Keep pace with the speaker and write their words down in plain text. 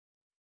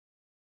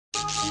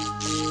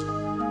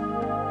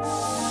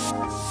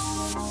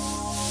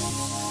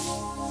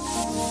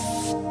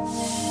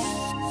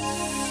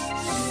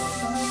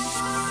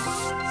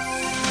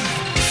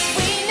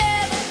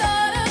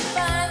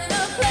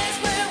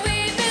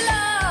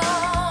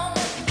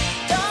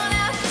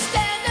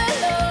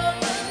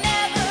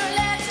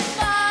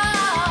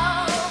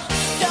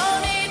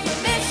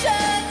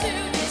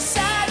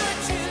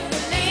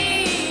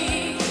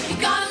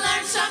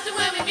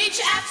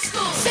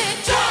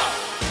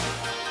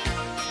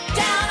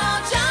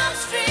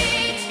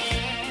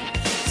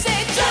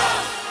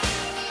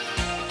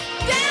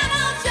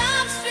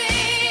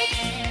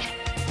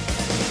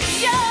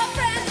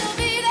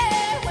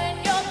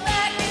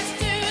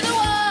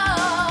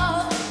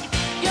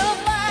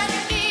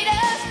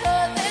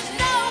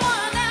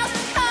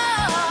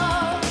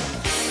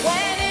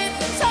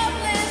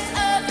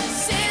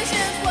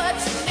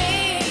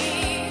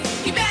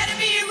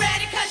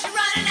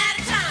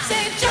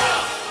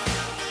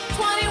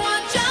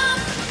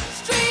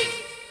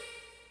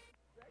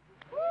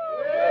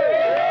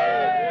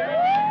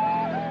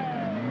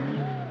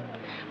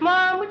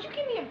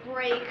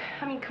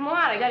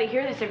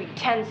Hear this every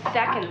 10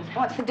 seconds.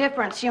 What's the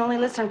difference? You only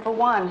listen for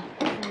one.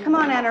 Come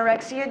on,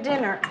 anorexia,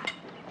 dinner.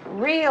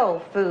 Real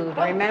food,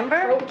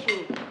 remember?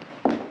 Protein.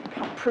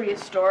 How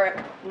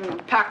prehistoric.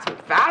 Packed some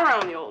fat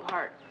around the old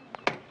heart.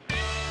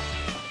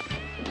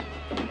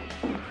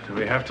 Do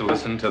we have to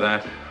listen to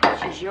that?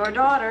 She's your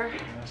daughter.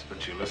 Yes, but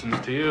she listens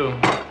to you.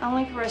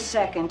 Only for a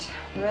second.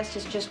 The rest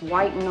is just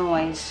white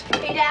noise.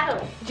 Hey,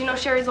 Dad. Did you know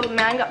Sherry's old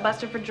man got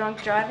busted for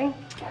drunk driving?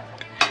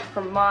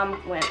 Her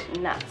mom went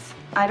nuts.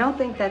 I don't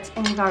think that's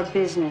any of our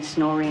business,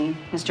 Noreen.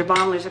 Mr.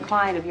 Baumler's a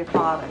client of your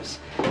father's.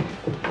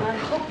 I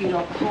hope you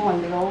don't call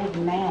him the old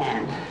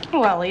man.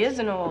 Well, he is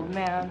an old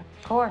man.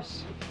 Of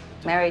course.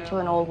 Married to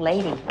an old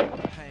lady.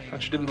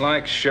 Thought you didn't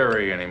like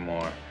Sherry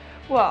anymore.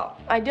 Well,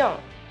 I don't.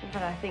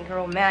 But I think her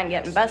old man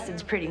getting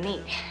busted's pretty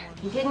neat.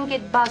 He didn't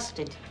get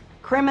busted.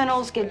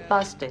 Criminals get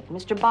busted.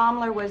 Mr.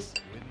 Baumler was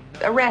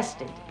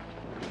arrested.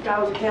 The guy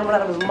was gambling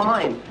out of his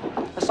mind.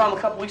 I saw him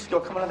a couple weeks ago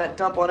coming out of that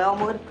dump on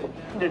Elmwood.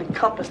 He needed a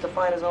compass to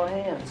find his own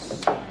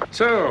hands.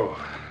 So,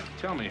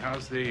 tell me,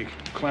 how's the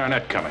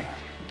clarinet coming?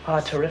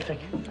 Terrific.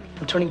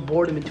 I'm turning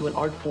boredom into an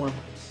art form.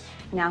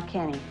 Now,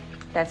 Kenny,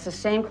 that's the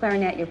same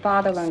clarinet your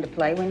father learned to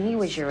play when he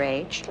was your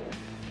age.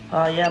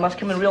 Yeah, it must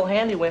come in real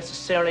handy when it's to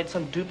serenade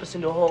some doofus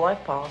into a whole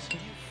life policy.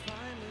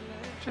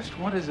 Just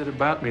what is it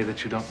about me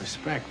that you don't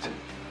respect?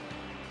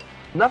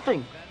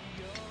 Nothing.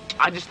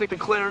 I just think the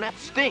clarinet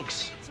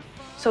stinks.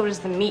 So does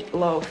the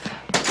meatloaf.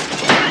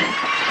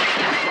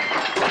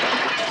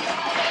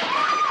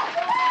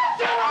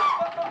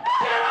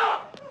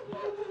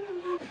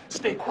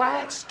 Stay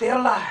quiet, stay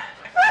alive.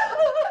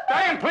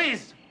 Diane,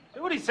 please!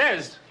 Do what he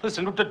says.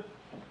 Listen,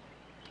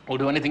 we'll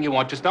do anything you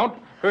want. Just don't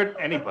hurt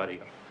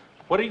anybody.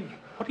 What do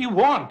you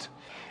want?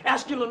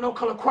 Ask your little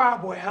no-color choir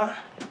boy, huh?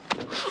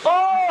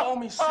 Oh! Owe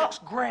me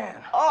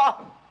 $6,000.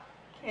 Oh!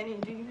 Kenny,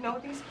 do you know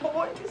these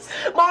boys?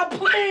 Mom,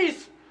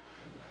 please!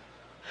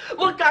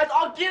 Look, guys,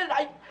 I'll get it.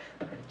 I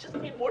just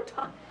need more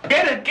time.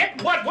 Get it?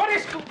 Get what? What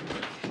is...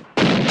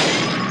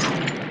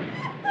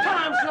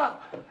 Time's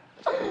up.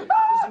 There's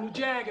a new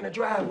Jag in the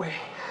driveway.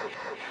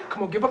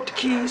 Come on, give up the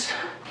keys.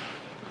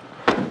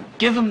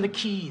 Give him the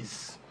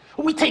keys.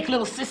 We take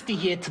little sister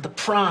here to the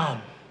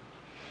prom.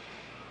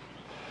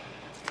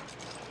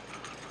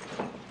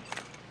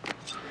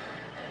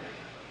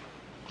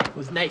 It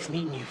was nice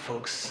meeting you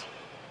folks.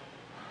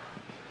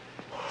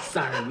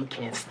 Sorry we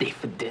can't stay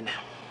for dinner.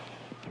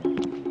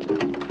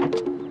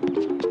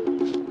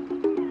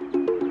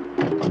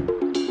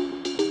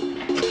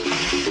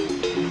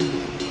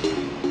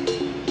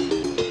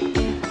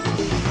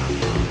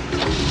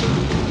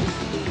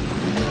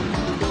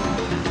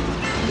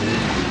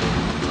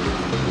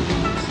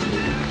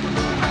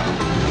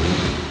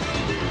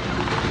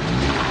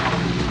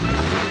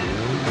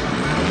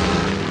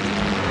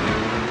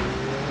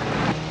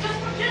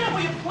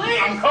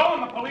 I'm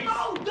calling the police.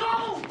 No,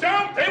 no!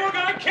 Don't! They were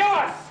gonna kill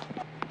us!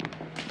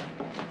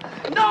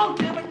 No,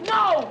 damn it,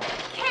 no!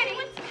 Kenny,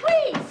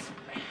 please!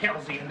 The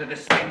hell's the end of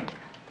this thing?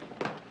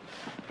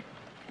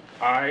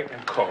 I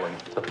am calling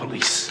the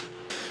police.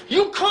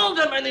 You call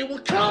them and they will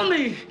kill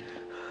me!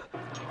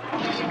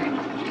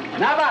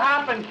 Never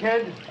happened,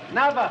 kid.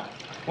 Never.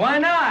 Why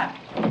not?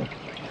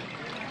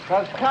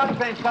 Because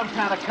cops ain't some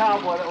kind of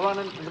cowboy that run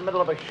into the middle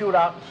of a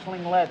shootout and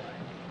sling lead.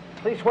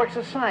 Police work's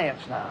a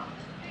science now.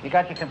 You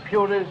got your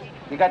computers,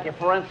 you got your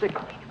forensic,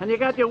 and you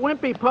got your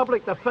wimpy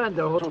public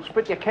defender who'll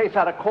spit your case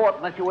out of court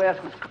and let you ask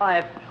his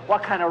client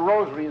what kind of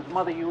rosary his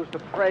mother used to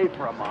pray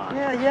for him on.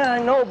 Yeah,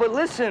 I know, but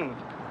listen.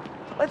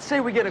 Let's say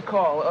we get a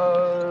call,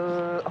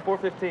 a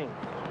 415.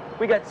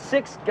 We got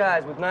 6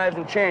 guys with knives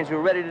and chains who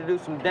are ready to do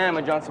some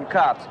damage on some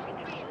cops.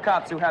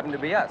 Cops who happen to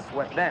be us.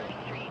 What then?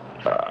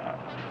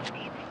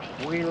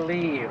 We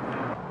leave.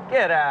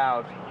 Get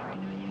out.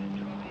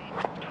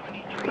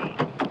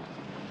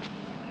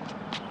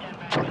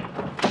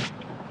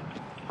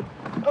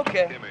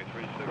 Okay.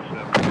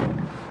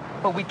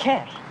 But we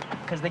can't.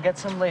 because they got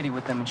some lady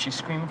with them and she's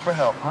screaming for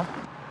help, huh?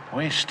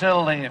 We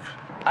still leave.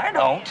 I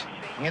don't.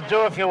 You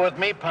do if you're with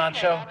me,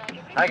 Pancho.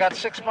 I got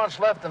 6 months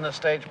left in the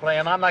stage play,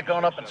 and I'm not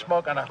going up and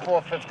smoking a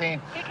 415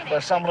 where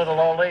some little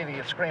old lady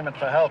is screaming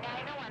for help.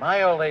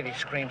 My old lady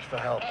screams for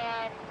help.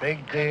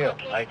 Big deal.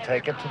 I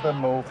take it to the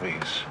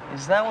movies.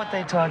 Is that what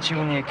they taught you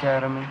in the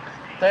academy?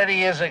 30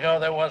 years ago,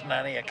 there wasn't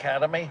any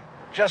academy.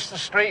 Just the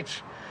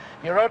streets.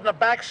 You rode in the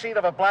back seat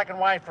of a black and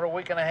white for a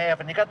week and a half,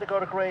 and you got to go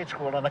to grade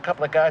school and a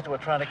couple of guys who were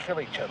trying to kill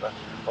each other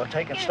or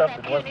taking stuff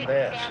that wasn't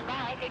theirs.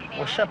 It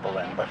was simple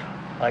then, but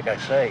like I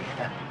say,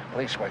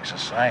 police work's a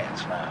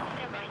science now.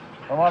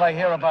 From what I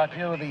hear about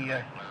you,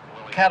 the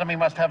academy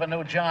must have a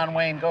new John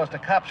Wayne goes to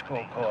cop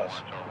school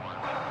course.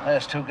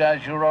 Last two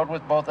guys you rode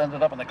with both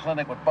ended up in the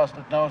clinic with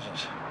busted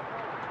noses.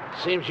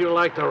 Seems you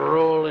like to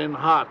roll in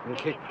hot and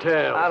kick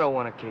tails. I don't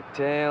want to kick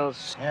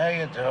tails.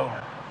 Yeah, you do.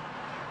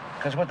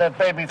 Because with that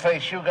baby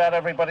face you got,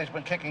 everybody's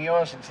been kicking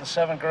yours since the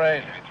 7th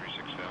grade.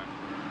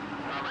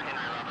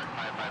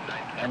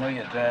 I knew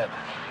your dad.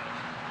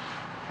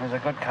 He was a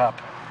good cop.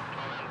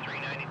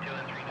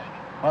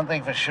 One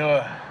thing for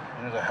sure,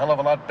 he was a hell of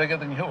a lot bigger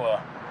than you are.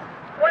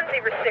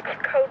 106,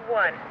 code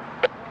 1.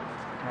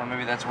 Well,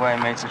 maybe that's why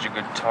he made such a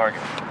good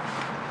target.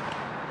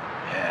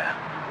 Yeah.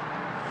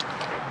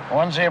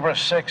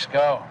 106,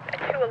 go.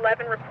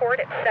 211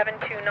 report at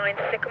 729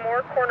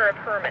 Sycamore, corner of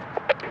Herman.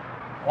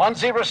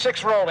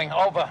 106 rolling,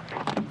 over.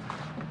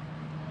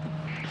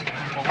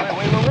 Well,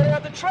 wait, what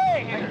about the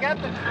tray? I got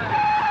the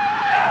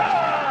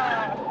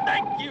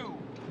Thank you.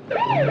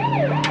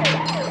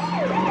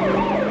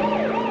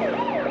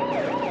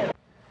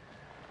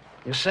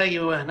 You say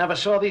you never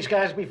saw these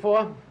guys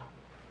before?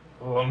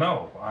 Well,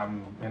 no.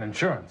 I'm in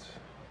insurance.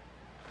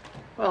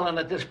 Well, then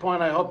at this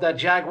point, I hope that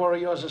Jaguar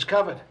of yours is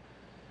covered.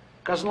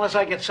 Because unless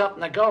I get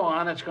something to go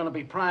on, it's going to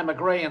be prime a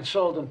gray and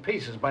sold in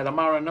pieces by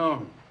tomorrow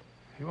noon.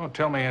 He won't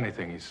tell me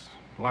anything. He's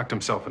locked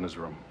himself in his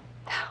room.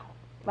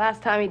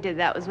 Last time he did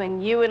that was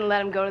when you wouldn't let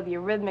him go to the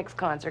Eurythmics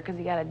concert because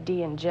he got a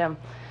D in gym.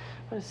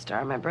 What a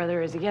star my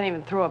brother is. He can't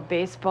even throw a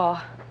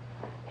baseball.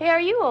 Hey, are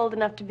you old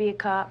enough to be a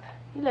cop?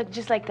 You look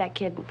just like that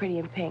kid in Pretty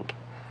in Pink.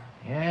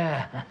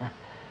 Yeah.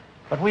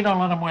 But we don't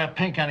let them wear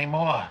pink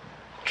anymore.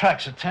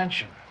 Attracts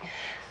attention.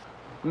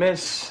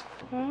 Miss.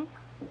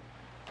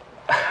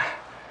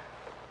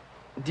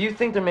 Do you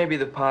think there may be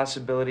the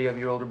possibility of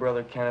your older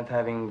brother Kenneth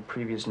having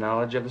previous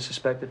knowledge of the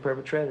suspected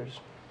perpetrators?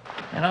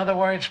 In other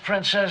words,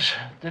 Princess,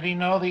 did he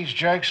know these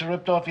jerks who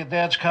ripped off your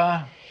dad's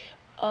car?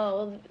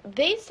 Oh,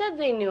 they said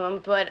they knew him,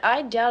 but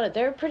I doubt it.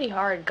 They're pretty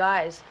hard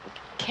guys.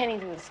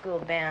 Kenny's in the school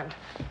band.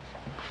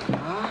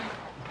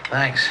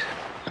 Thanks.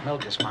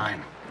 Milk is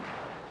mine.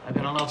 I've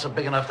got a note so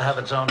big enough to have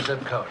its own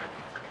zip code.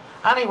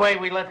 Anyway,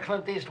 we let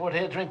Clint Eastwood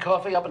here drink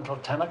coffee up until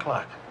 10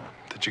 o'clock.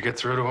 Did you get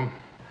through to him?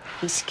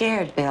 He's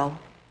scared, Bill.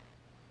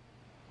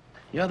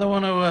 You're the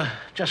one who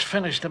just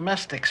finished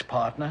domestics,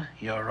 partner.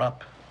 You're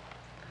up.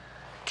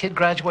 Kid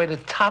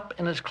graduated top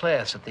in his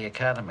class at the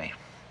academy.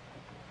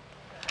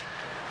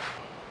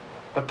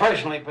 But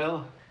personally,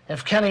 Bill,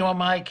 if Kenny were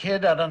my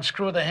kid, I'd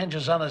unscrew the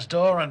hinges on his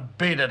door and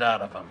beat it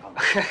out of him.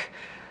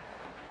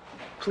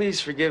 Please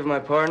forgive my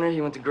partner.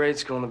 He went to grade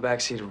school in the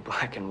backseat of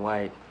black and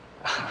white.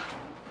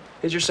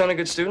 Is your son a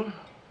good student?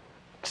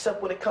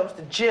 Except when it comes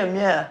to gym,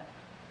 yeah.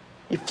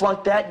 You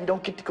flunk that, you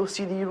don't get to go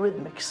see the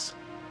Eurythmics.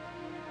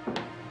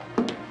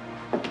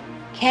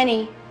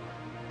 Kenny,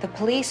 the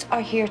police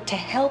are here to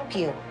help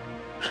you.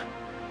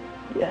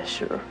 Yeah,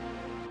 sure.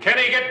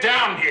 Kenny, get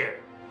down here!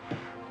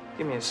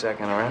 Give me a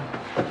second, all right?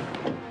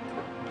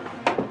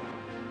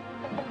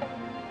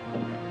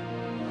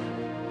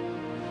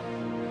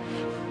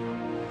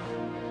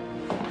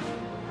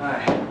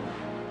 Hi.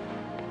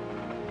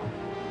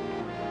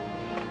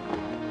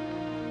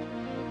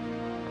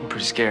 You're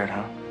pretty scared,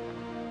 huh?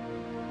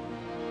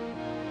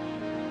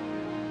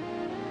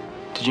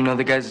 Did you know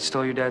the guys that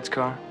stole your dad's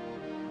car?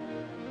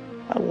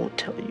 I won't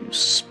tell you,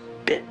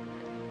 spit.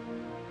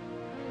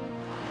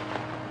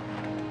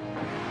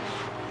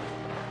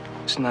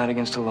 It's not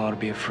against the law to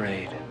be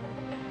afraid.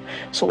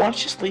 So why don't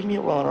you just leave me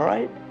alone, all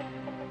right?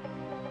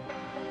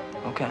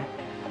 Okay.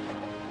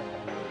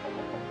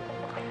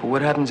 But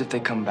what happens if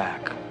they come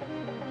back?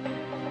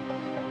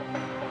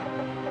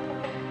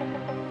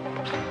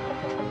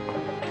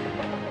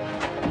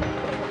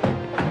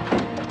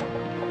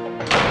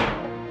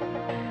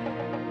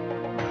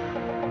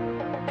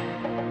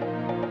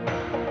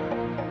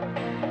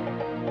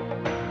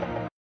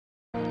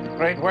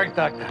 Great work,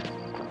 Doctor.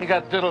 He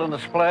got diddled in the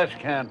splash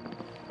can.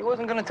 He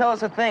wasn't gonna tell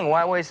us a thing.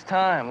 Why waste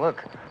time?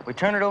 Look, we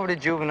turn it over to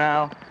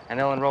juvenile, and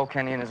they'll enroll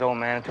Kenny and his old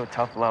man into a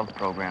tough love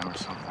program or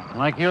something.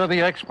 Like you're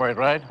the expert,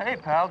 right? Hey,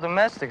 pal,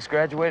 domestics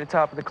graduated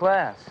top of the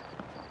class.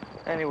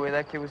 Anyway,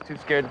 that kid was too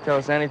scared to tell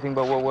us anything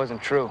but what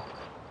wasn't true.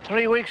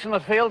 3 weeks in the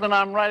field, and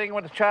I'm riding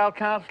with a child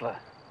counselor.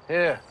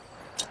 Here,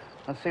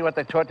 let's see what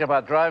they taught you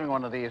about driving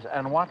one of these,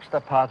 and watch the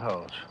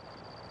potholes.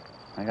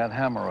 I got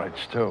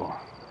hemorrhoids, too.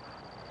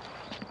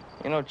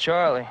 You know,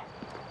 Charlie,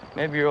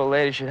 maybe your old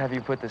lady should have you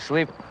put to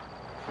sleep.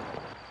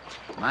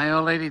 My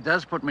old lady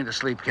does put me to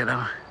sleep,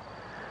 kiddo.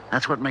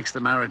 That's what makes the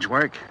marriage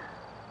work.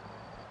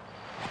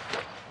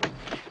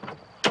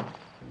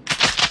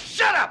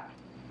 shut up!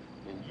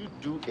 And you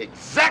do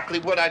exactly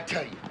what I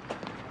tell you.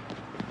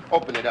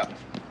 Open it up.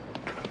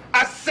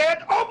 I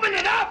said open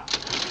it up!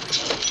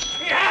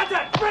 He has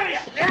it!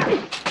 Brilliant!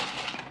 Yeah.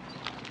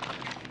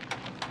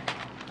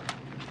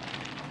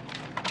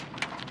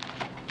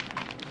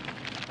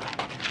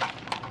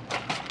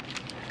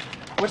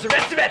 What's the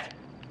rest of it?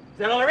 Is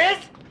that all there is?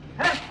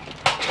 Huh?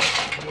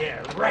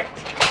 Yeah, right.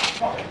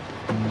 Oh.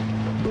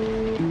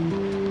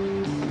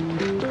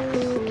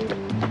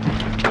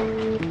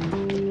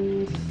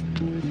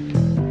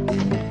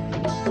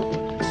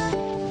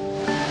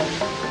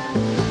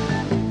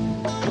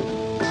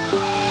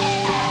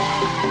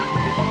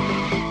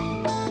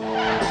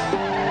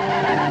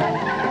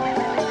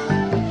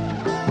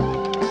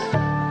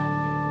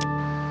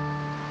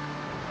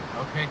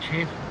 Okay,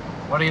 Chief.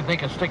 What do you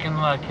think of sticking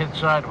the kid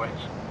sideways?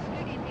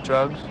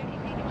 Drugs?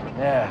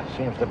 Yeah,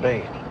 seems to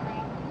be.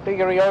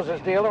 Figure he owes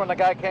his dealer and the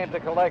guy came to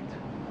collect.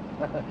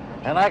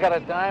 And I got a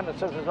dime that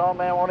says his old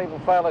man won't even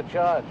file a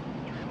charge.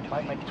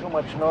 Might make too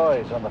much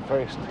noise on the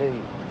first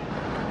tee.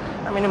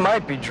 I mean, it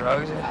might be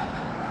drugs.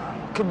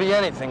 It could be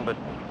anything, but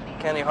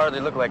Kenny hardly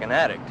looked like an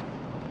addict.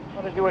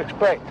 What did you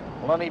expect?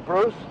 Lunny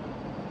Bruce?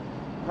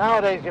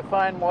 Nowadays you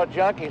find more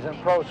junkies in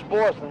pro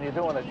sports than you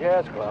do in a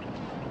jazz club.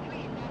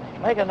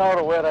 Make a note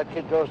of where that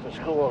kid goes to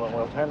school and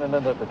we'll turn it in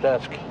at the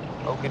desk.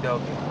 Okie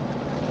dokie.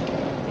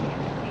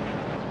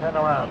 Turn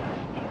around.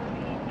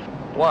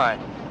 Why?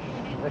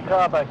 The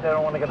car back there I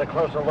want to get a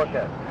closer look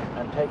at.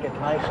 And take it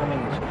nice and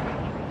easy.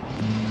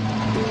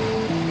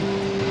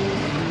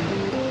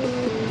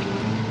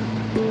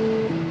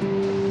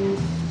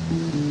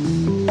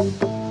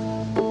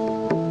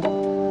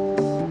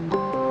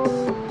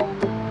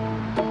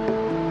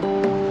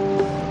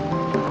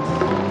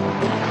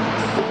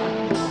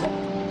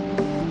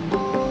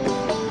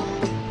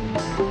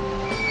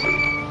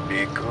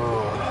 Be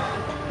cool.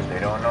 They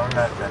don't know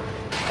nothing.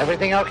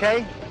 Everything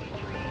okay?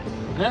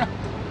 Yeah?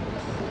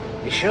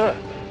 You sure?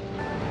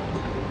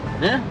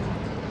 Yeah?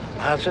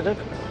 Positive?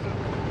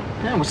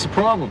 Yeah, what's the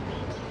problem?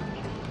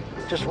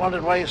 Just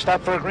wondered why you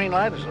stopped for a green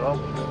light is all.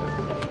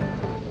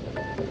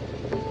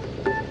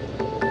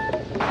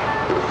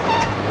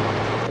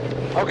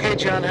 Okay,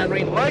 John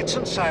Henry, lights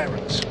and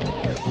sirens.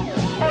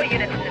 All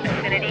units in the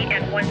vicinity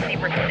and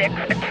 1.Zebra 6.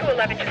 A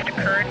 211 just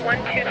occurred.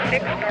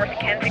 126 North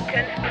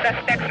Kensington.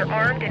 Suspects are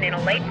armed and in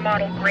a late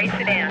model gray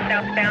sedan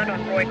southbound on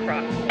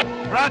Roycroft.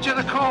 Roger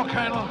the call,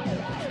 Colonel.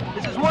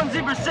 This is 1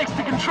 6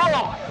 to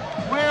control.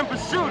 We're in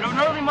pursuit of an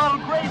early model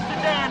gray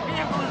sedan.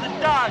 Vehicle is a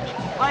Dodge.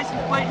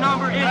 License plate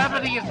number is...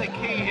 Gravity is the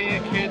key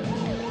here, kid.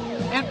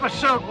 In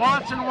pursuit,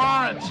 wants and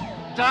warrants.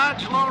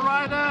 Dodge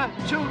Lowrider,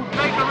 2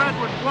 Baker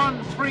Edward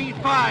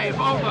 135,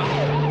 over.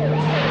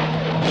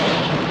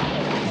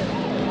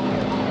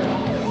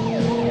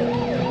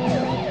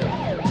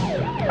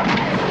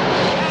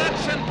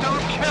 Hanson,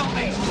 don't kill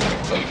me.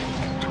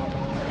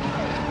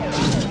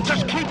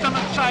 Just keep them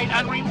in sight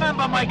and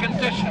remember my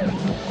condition.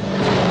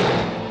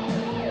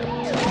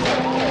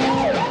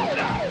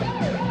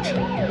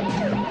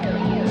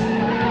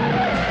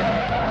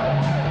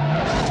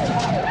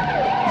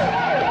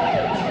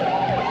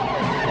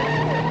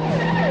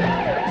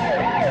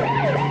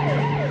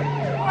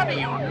 What are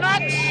you,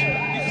 nuts?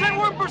 You said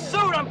we're in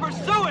pursuit. I'm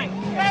pursuing.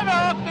 Get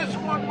off this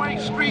one-way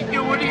street,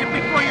 you idiot,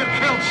 before you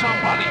kill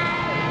somebody.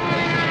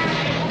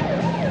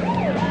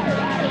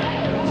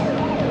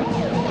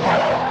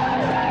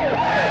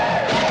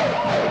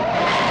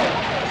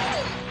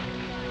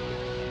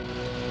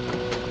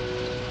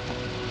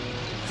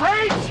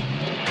 Freeze!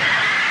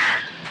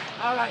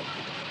 All right.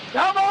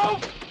 Don't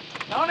move!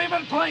 Don't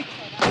even blink.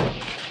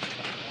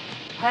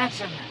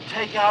 Hanson,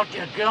 take out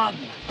your gun.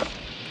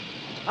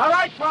 All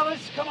right,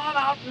 fellas, come on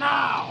out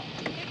now.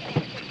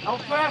 No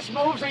fast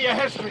moves or your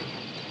history.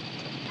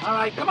 All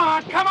right, come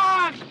on, come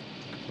on!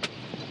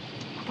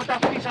 Put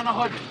that piece on the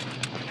hood.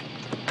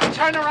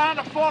 Turn around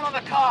and fall in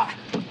the car.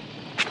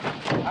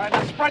 All right,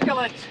 now spread your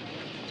legs.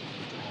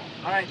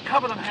 All right,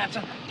 cover them,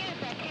 Hanson.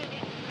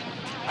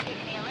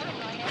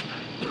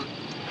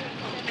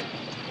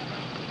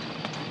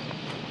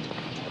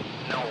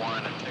 No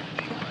one at 60,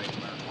 right,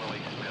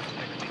 Willie Smith,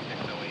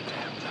 6608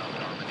 South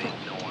Normandy.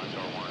 No one,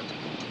 door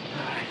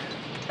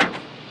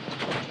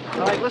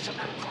one. All right, listen.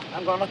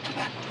 I'm going to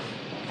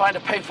find a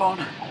payphone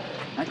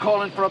and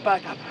call in for a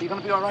backup. You going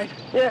to be all right?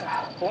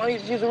 Yeah. Why don't you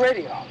just use the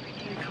radio?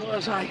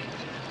 Because I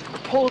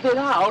pulled it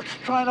out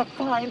trying to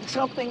find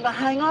something to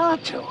hang on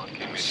to.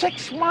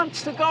 6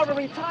 months to go to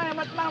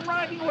retirement, and I'm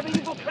riding with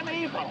Evel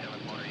Knievel.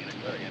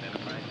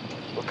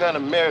 What kind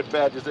of merit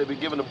badges they be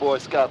giving the Boy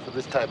Scouts for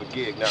this type of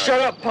gig now? Shut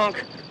up,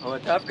 punk. I'm a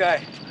tough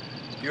guy.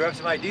 You have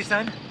some ID,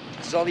 son?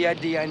 This is all the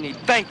ID I need.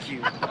 Thank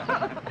you.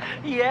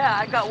 Yeah,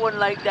 I got one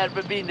like that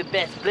for being the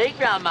best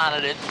playground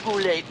monitor at School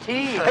 18.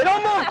 Hey,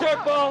 don't move,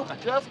 dirtball!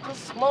 Just a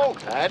smoke,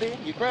 Hattie.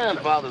 Your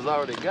grandfather's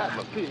already got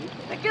my piece.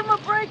 Now give him a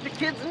break, the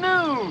kid's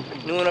new.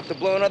 New enough to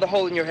blow another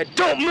hole in your head.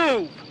 Don't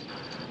move!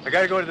 I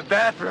gotta go to the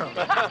bathroom.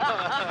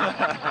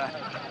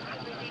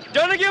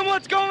 Don't again,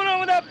 what's going on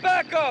with that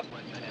backup?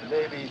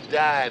 Maybe he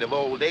died of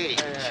old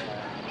age.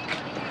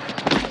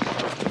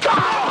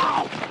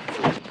 Oh!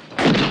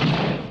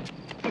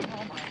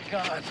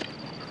 God.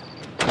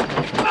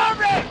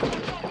 Hurry!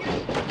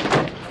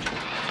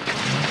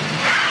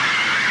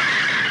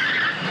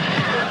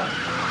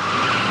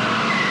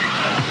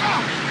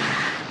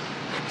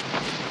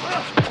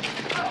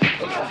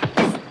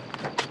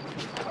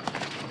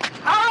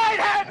 All right,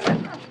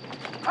 Hanson!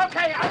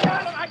 Okay,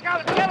 I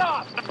got him. Get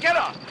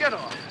off. Get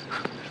off.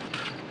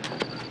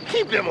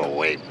 Keep him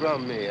away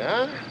from me,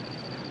 huh?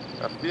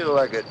 I feel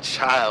like a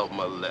child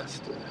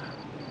molester.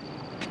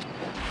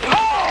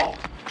 Oh!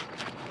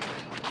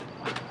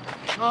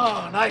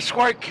 Oh, nice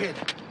work, kid.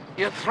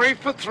 You're 3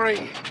 for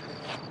 3.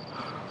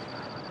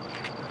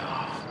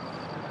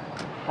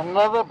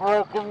 Another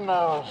broken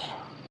nose.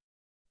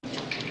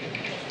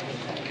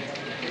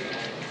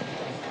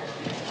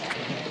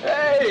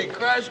 Hey,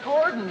 Crash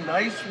Gordon,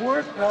 nice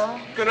work, pal.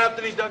 Gonna have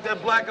to deduct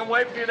that black and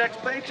white for your next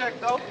paycheck,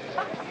 though.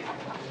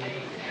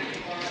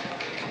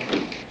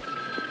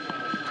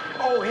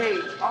 Oh, hey,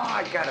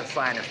 I got a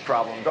sinus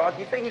problem, Doc.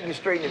 You think you can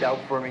straighten it out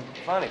for me?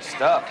 Funny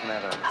stuff,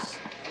 Meadows.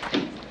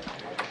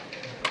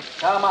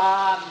 Come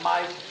on,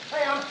 Mike.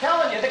 Hey, I'm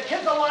telling you, the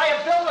kid's a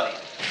liability.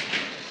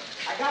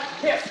 I got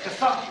pissed because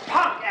some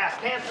punk asked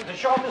Hanson to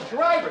show him his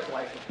driver's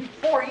license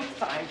before he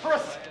signed for a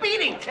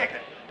speeding ticket.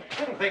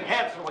 Didn't think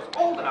Hanson was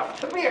old enough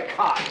to be a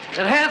cop.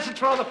 Did Hanson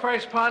throw the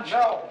first punch?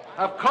 No.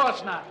 Of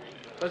course not,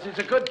 because he's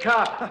a good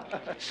cop.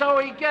 So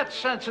he gets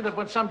sensitive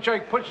when some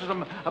jerk pushes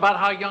him about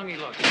how young he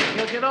looks.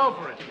 He'll get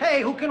over it.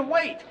 Hey, who can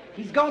wait?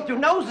 He's going through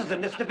noses in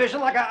this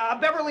division like a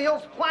Beverly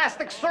Hills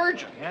plastic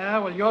surgeon. Yeah,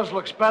 well, yours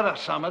looks better,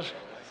 Summers.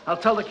 I'll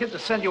tell the kid to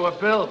send you a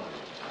bill.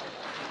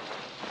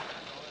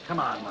 Come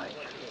on, Mike.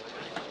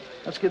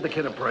 Let's give the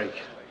kid a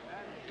break.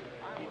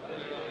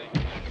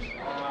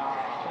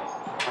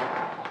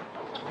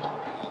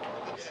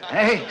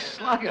 Hey,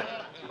 Slugger.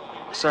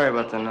 Sorry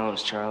about the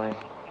nose, Charlie.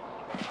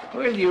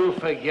 Will you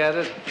forget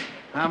it?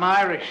 I'm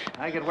Irish.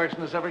 I get worse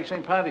than this every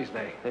St. Paddy's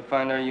Day. They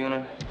find our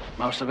unit?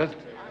 Most of it.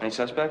 Any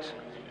suspects?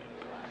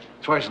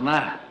 It's worse than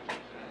that.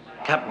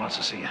 Captain wants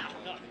to see you.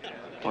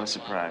 What a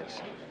surprise.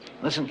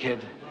 Listen,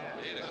 kid.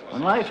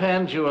 When life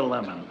hands you a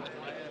lemon,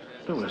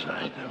 do as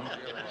I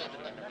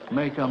do.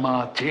 Make a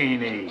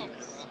martini.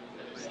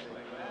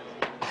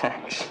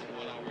 Thanks.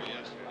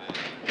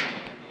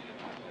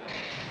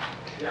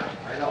 Yeah,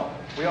 I know.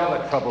 We all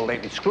got trouble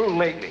lately. Screw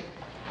lately.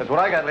 Because what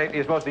I got lately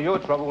is most of your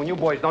trouble when you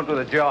boys don't do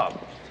the job.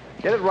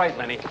 Get it right,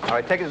 Lenny. All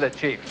right, take it to the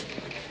chief.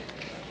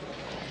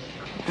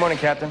 Good morning,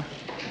 Captain.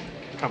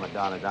 Coming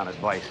down his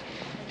place.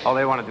 All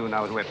they want to do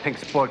now is wear pink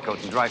sport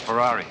coats and drive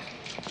Ferraris.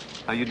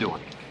 How you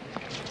doing?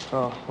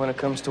 Oh, when it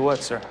comes to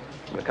what, sir?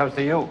 When it comes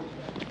to you.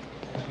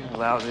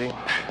 Lousy.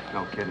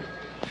 No kidding.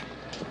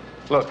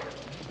 Look,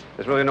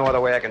 there's really no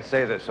other way I can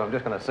say this, so I'm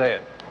just going to say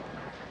it.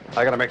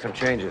 I got to make some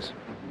changes.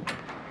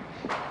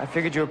 I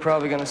figured you were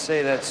probably going to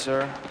say that,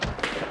 sir.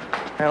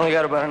 I only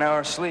got about an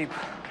hour's sleep.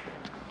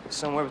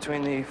 Somewhere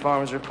between the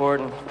farmer's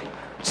report and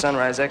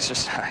sunrise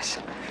exercise.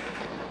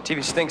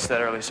 TV stinks that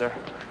early, sir.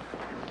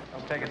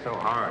 Don't take it so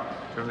hard.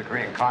 During the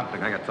Korean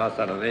conflict, I got tossed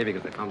out of the Navy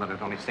because they found out I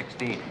was only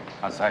 16.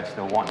 Outside,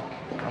 still 1.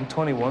 I'm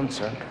 21,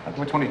 sir.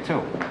 We're 22.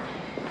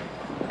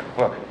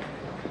 Look,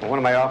 when one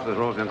of my officers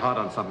rolls in hot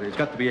on something, he's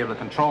got to be able to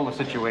control the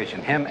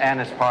situation, him and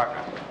his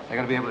partner. They're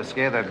going to be able to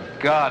scare the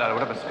God out of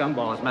whatever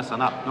scumball is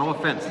messing up. No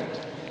offense.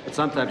 But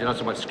sometimes you're not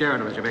so much scaring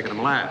them as you're making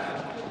them laugh.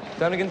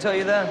 Tommy can tell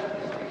you that.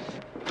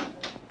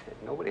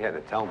 Nobody had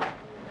to tell me.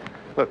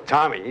 Look,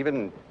 Tommy,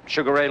 even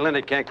Sugar Ray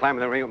Leonard can't climb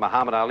in the ring with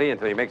Muhammad Ali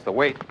until he makes the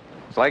weight.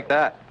 It's like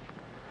that.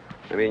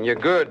 I mean, you're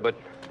good, but,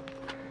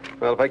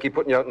 well, if I keep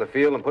putting you out in the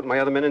field, I'm putting my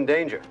other men in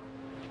danger.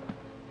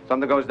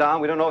 Something goes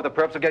down, we don't know if the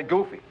perps will get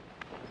goofy.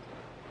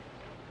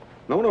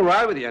 No one will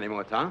ride with you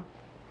anymore, Tom.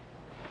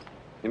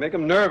 You make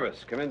them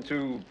nervous, come in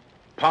too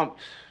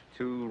pumped,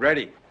 too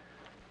ready.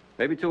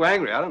 Maybe too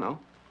angry, I don't know.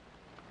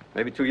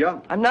 Maybe too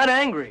young. I'm not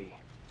angry.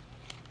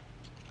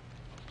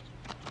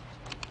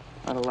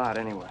 Not a lot,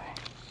 anyway.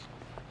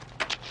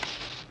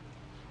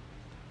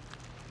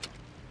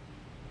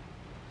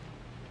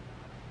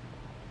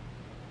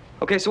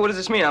 Okay, so what does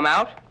this mean? I'm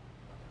out?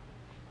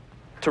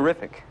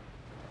 Terrific.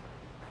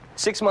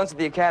 6 months at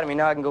the academy,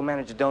 now I can go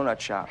manage a donut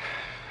shop.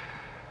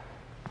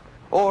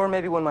 Or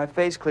maybe when my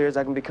face clears,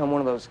 I can become one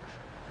of those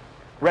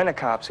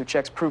rent-a-cops who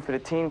checks proof at a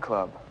teen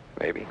club.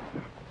 Maybe.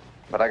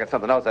 But I got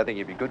something else I think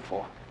you'd be good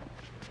for.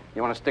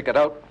 You want to stick it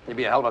out? You'll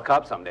be a hell of a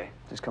cop someday.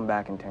 Just come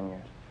back in 10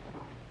 years.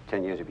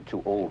 10 years, you'd be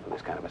too old for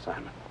this kind of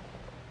assignment.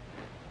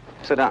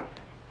 Sit down.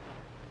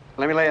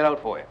 Let me lay it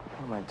out for you.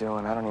 What am I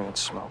doing? I don't even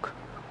smoke.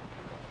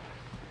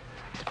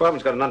 The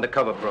department's got an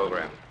undercover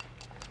program.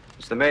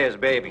 It's the mayor's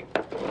baby.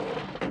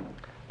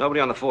 Nobody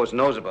on the force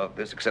knows about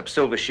this except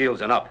Silver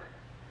Shields and up.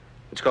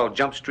 It's called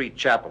Jump Street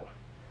Chapel.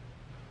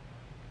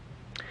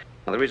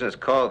 Now, the reason it's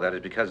called that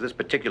is because this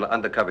particular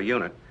undercover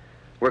unit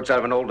works out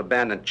of an old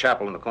abandoned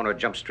chapel in the corner of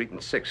Jump Street and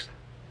 6th.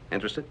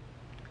 Interested?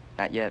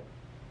 Not yet.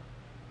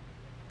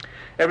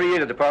 Every year,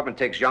 the department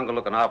takes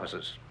younger-looking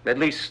officers. At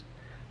least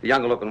the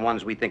younger-looking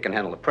ones we think can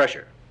handle the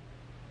pressure.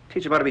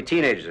 Teach them how to be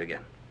teenagers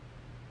again.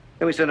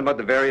 Then we send them out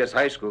to various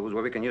high schools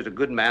where we can use a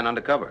good man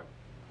undercover.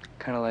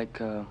 Kind of like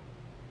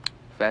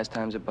Fast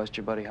times at Bust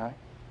Your Buddy High?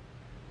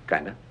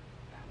 Kinda.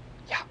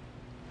 Yeah.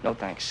 No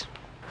thanks.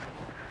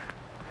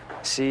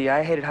 See,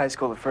 I hated high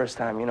school the first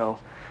time, you know.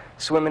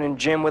 Swimming in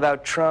gym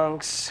without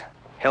trunks,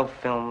 health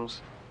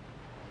films,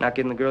 not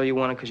getting the girl you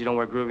wanted because you don't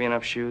wear groovy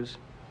enough shoes.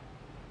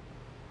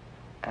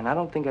 And I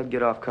don't think I'd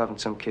get off cuffing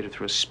some kid who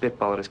threw a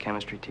spitball at his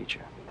chemistry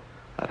teacher.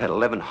 I've had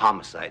 11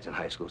 homicides in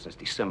high school since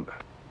December.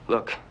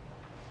 Look,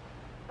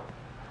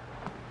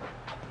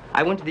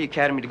 I went to the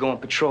academy to go on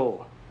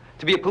patrol,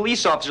 to be a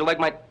police officer like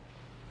my...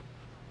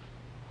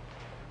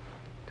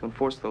 to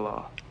enforce the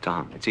law.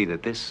 Tom, it's either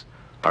this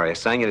or I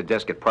assign you to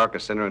desk at Parker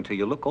Center until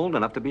you look old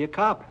enough to be a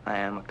cop. I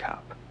am a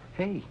cop.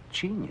 Hey,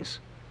 genius.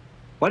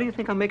 Why do you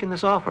think I'm making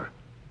this offer?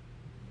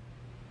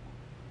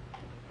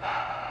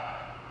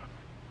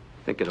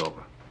 Think it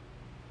over.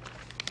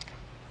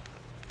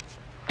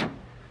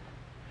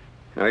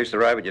 I used to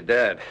ride with your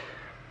dad.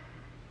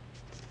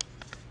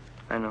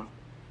 I know.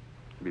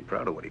 You'd be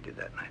proud of what he did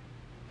that night.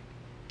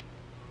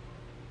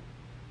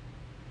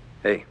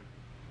 Hey,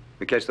 if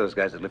we catch those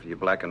guys that lifted you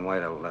black and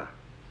white, I'll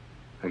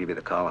give you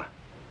the collar.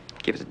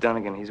 Give it to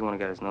Dunnigan. He's the one who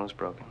got his nose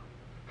broken.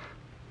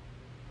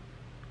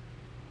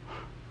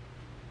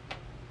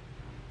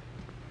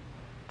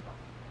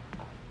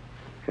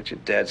 Got your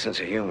dad's sense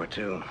of humor,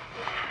 too.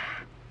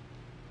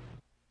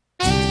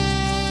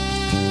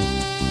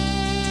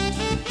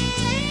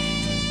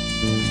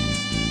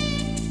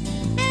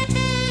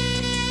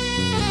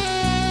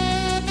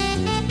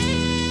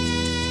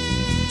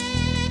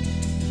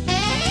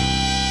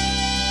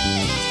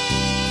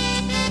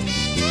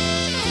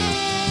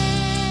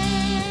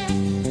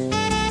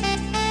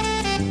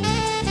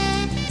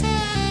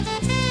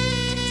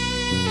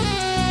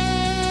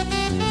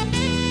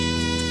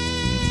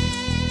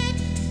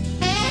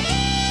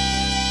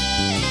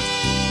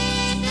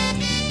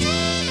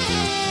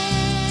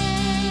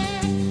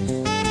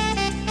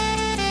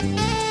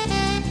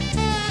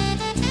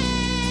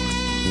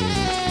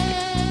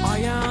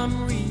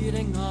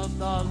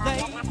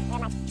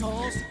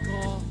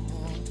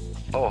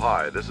 Oh,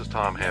 hi, this is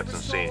Tom Hanson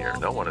Sr.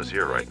 No one is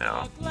here right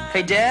now.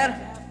 Hey,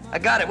 Dad, I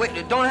got it. Wait,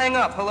 don't hang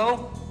up.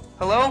 Hello?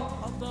 Hello?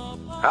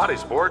 Howdy,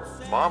 sport.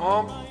 Mom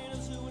home?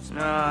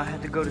 No, I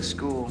had to go to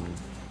school.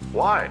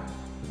 Why?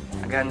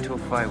 I got into a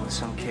fight with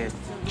some kid.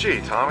 Gee,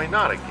 Tommy,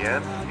 not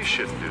again. You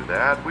shouldn't do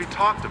that. We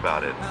talked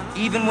about it.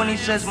 Even when he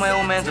says my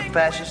old man's a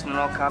fascist and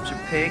all cops are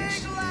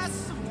pigs?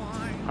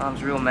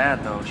 Mom's real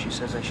mad, though. She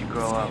says I should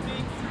grow up.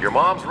 Your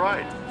mom's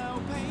right.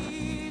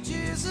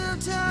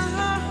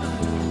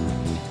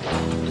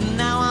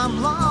 Now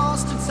I'm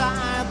lost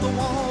inside the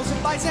walls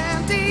of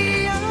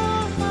Byzantium.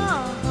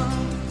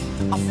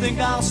 I think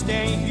I'll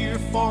stay here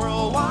for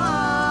a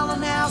while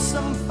and have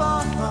some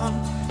fun.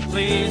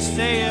 Please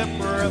say a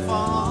prayer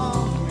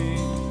for me.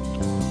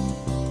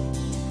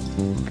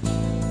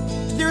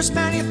 There's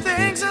many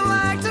things I'd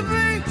like to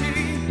be,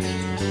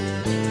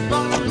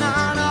 but I'm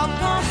not a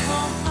punk,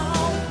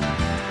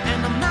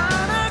 and I'm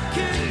not a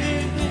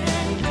king.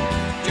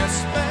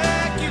 Just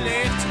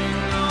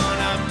speculating on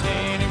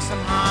obtaining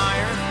some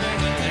higher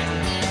thinking,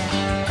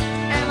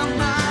 and I'm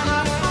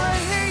not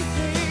afraid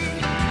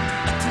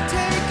to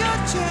take a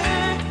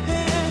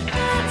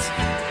chance.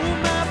 We'll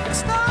never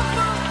stop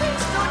on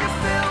this, don't you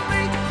fill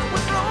me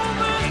with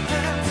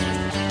romance?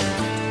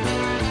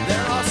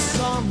 There are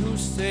some who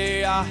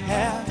say I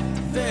haven't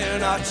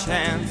a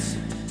chance,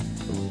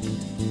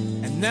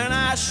 and then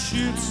I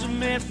should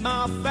submit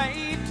my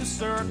fate to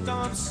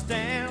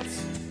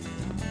circumstance.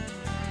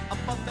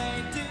 But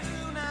they do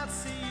not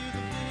see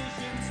the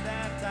visions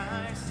that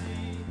I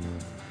see.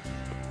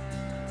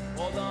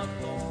 For the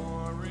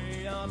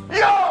glory of...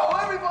 Yo,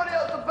 everybody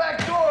out the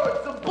back door,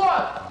 it's a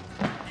bus!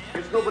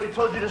 Guess nobody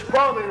told you this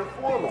prom ain't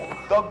informal.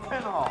 Doug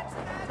Pinhall.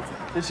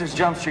 This is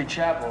Jump Street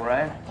Chapel,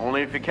 right?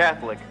 Only if you're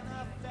Catholic.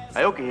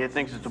 Aoki here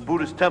thinks it's a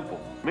Buddhist temple.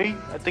 Me,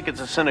 I think it's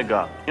a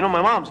synagogue. You know,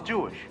 my mom's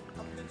Jewish,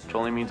 which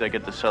only means I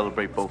get to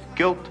celebrate both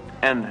guilt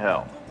and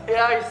hell.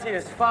 Yeah, you see,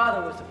 his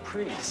father was a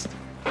priest.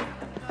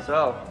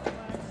 So,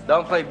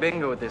 don't play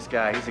bingo with this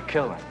guy. He's a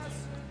killer.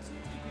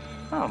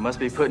 Oh, must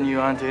be putting you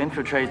on to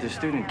infiltrate the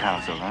student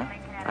council, huh?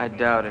 I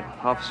doubt it.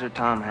 Officer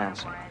Tom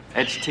Hanson.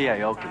 It's T.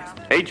 Aoki.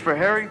 H for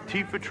Harry,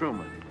 T for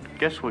Truman.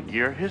 Guess what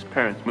year his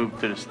parents moved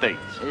to the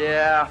States?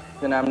 Yeah,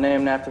 then I'm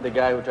named after the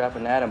guy who dropped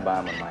an atom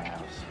bomb in my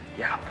house.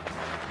 Yeah.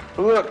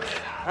 Look,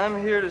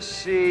 I'm here to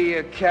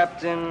see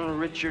Captain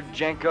Richard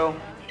Jenko.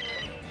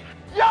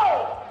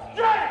 Yo!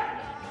 Jay!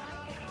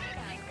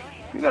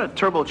 You gotta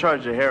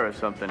turbocharge your hair or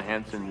something,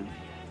 Hanson.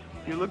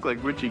 You look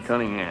like Richie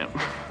Cunningham.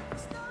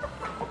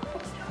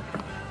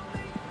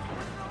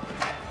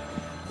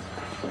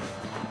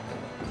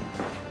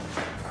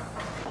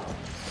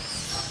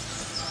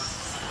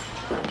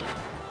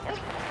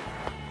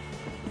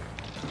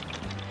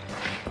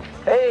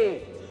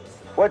 Hey,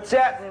 what's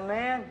happening,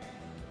 man?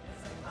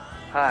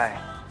 Hi.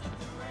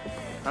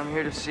 I'm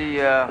here to see,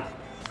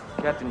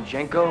 Captain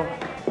Jenko.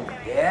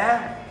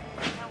 Yeah?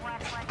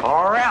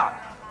 Far out.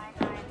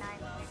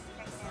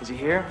 Is he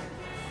here?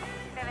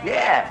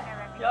 Yeah.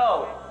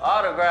 Yo,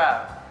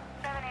 autograph.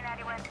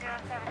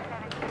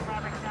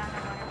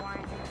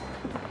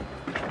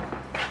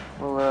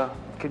 Well,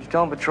 could you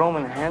tell him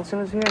Patrolman Hanson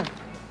is here?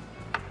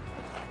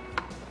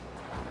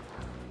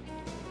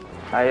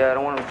 I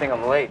don't want him to think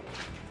I'm late.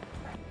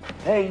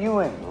 Hey, you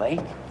ain't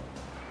late.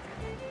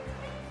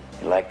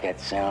 You like that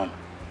sound?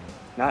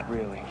 Not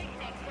really.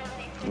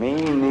 Me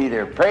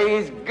neither.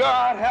 Praise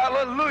God,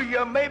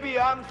 hallelujah, maybe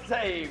I'm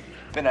saved.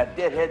 Been a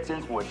deadhead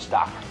since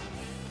Woodstock.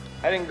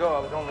 I didn't go, I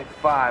was only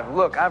 5.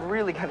 Look, I've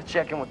really got to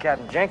check in with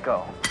Captain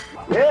Jenko.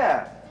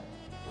 Yeah.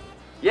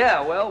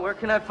 Yeah, well, where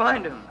can I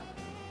find him?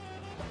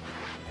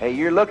 Hey,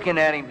 you're looking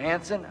at him,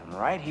 Hanson. I'm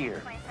right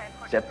here.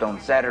 Except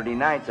on Saturday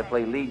nights, I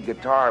play lead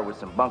guitar with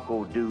some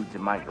bunko dudes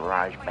in my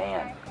garage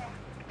band.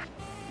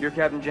 You're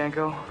Captain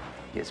Jenko?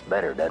 Gets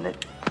better, doesn't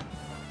it?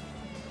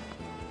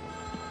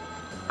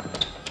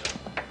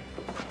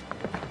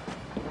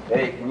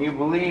 Hey, can you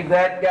believe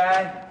that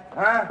guy?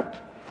 Huh?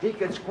 He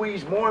could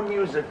squeeze more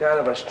music out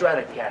of a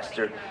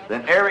Stratocaster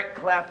than Eric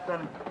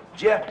Clapton,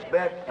 Jeff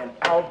Beck, and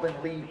Alvin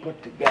Lee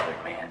put together,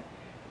 man.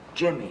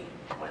 Jimmy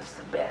was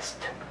the best.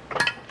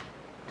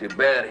 Too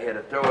bad he had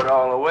to throw it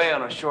all away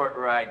on a short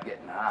ride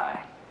getting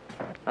high.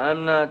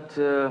 I'm not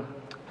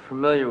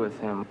familiar with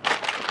him.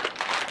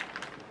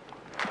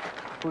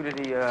 Who did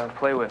he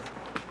play with?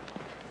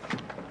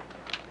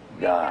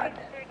 God.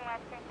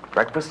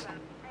 Breakfast?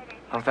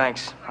 Oh,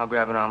 thanks. I'll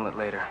grab an omelet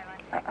later.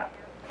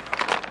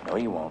 No,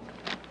 you won't.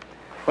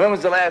 When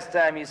was the last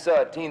time you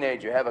saw a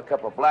teenager have a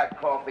cup of black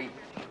coffee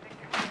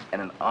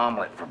and an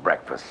omelet for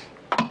breakfast?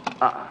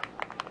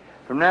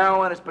 From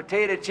now on, it's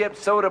potato chips,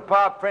 soda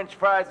pop, French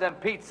fries, and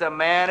pizza,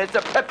 man. It's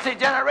a Pepsi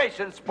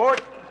generation,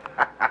 sport.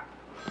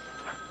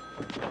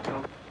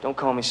 Don't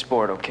call me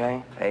sport,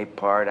 okay? Hey,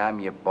 Pard, I'm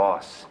your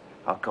boss.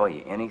 I'll call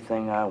you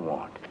anything I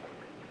want.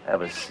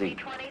 Have a seat,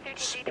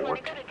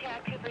 sport.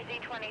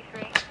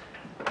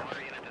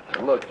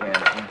 Look,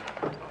 Hanson.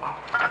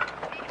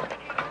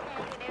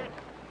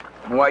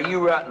 While you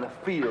were out in the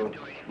field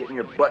getting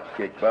your butt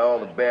kicked by all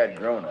the bad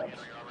grown-ups,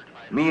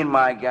 me and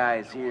my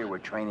guys here were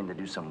training to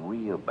do some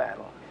real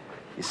battle.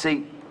 You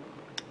see,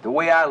 the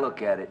way I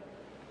look at it,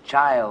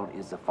 child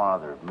is the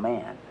father of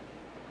man.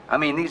 I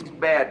mean, these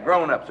bad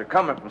grown-ups are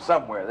coming from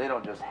somewhere. They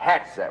don't just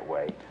hatch that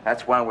way.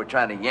 That's why we're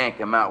trying to yank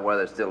them out while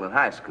they're still in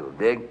high school.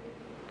 Dig?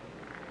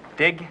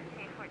 Dig?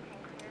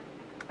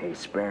 Hey,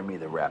 spare me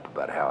the rap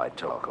about how I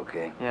talk,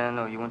 okay? Yeah, I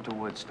know. You went to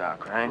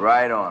Woodstock, right?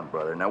 Right on,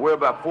 brother. Now, we're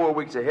about 4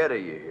 weeks ahead of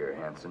you here,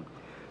 Hanson.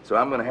 So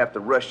I'm going to have to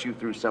rush you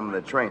through some of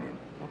the training.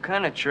 What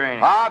kind of training?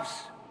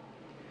 Hops!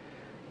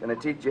 Gonna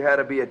teach you how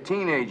to be a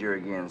teenager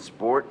again,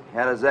 sport.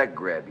 How does that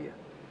grab you?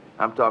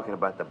 I'm talking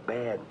about the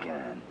bad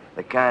kind.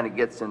 The kind that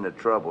gets into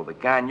trouble. The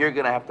kind you're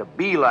gonna have to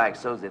be like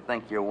so they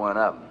think you're one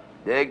of them.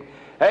 Dig?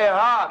 Hey,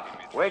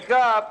 Hops! Wake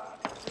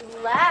up!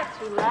 Relax,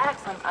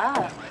 I'm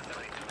up.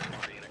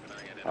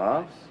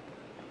 Hops?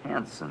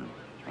 Hanson,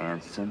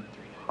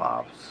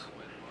 Hops.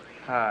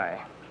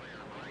 Hi.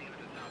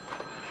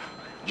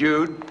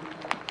 Jude,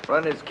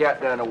 run this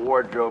cat down the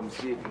wardrobe and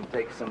see if you can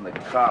take some of the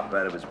cop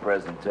out of his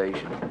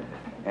presentation.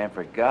 And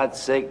for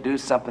God's sake, do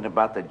something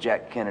about the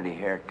Jack Kennedy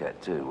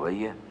haircut, too, will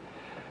you?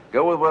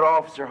 Go with what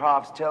Officer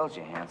Hobbs tells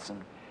you,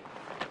 Hanson.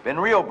 Been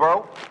real,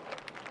 bro.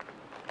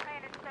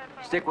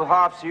 Stick with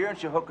Hobbs here, and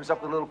she'll hook us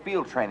up with a little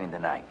field training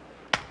tonight.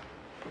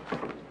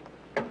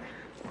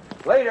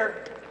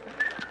 Later.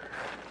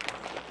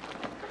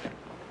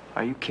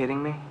 Are you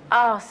kidding me?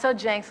 Oh, so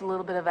Jank's a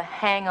little bit of a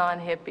hang-on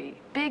hippie.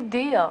 Big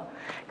deal.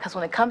 Because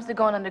when it comes to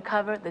going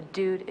undercover, the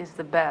dude is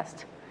the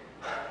best.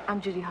 I'm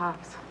Judy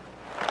Hobbs.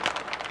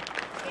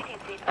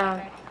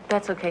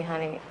 That's okay,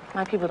 honey.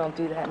 My people don't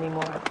do that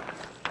anymore.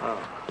 Oh.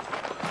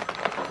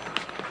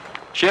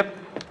 Chip?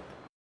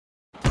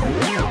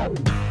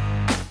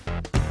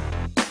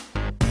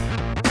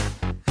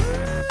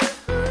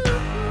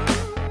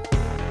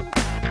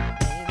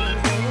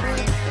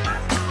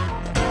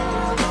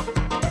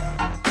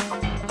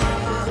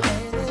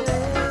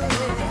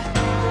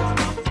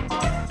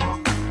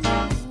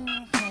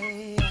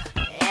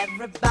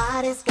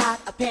 Everybody's got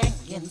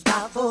opinions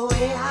about the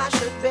way I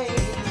should be.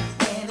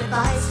 And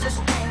advice just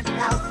hanging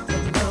out,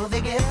 you know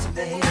they get to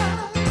me.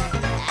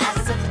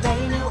 As if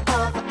they knew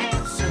all the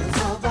answers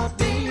about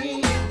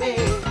me.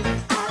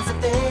 As if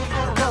they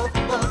had wrote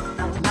the book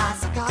on my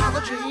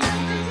psychology.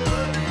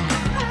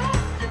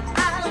 I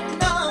don't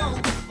know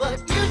what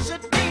you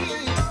should be.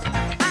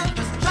 I'm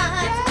just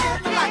trying to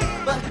live my life,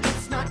 but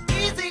it's not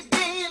easy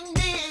being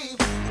me.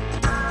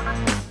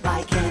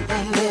 Why can't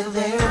they live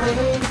their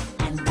way?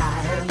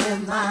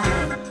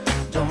 Mine.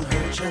 Don't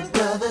hurt your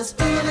brother's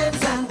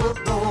feelings and we'll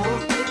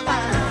both be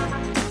fine.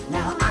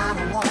 Now I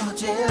don't wanna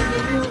tell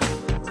you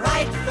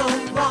right from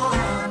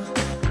wrong.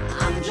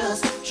 I'm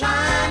just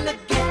trying to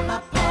get my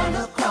point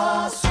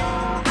across. I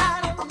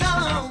don't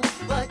know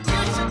what you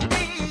should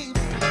be.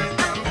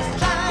 I'm just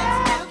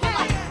trying to live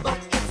life, but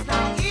it's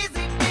not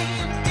easy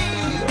being me.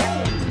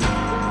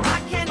 Why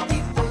can't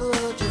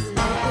people just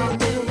let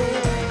me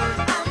live?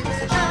 I'm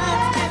just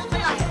trying to live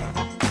life.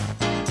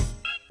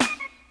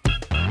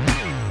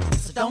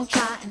 So don't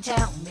try and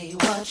tell me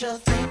what you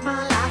think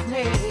my life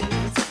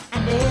needs.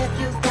 And if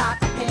you've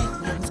got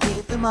opinions,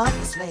 keep them up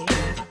your sleeve.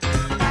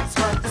 That's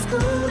what this Who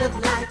would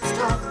like to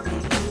stop me?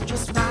 You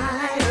just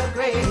might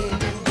agree.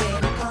 And when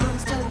it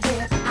comes to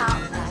living our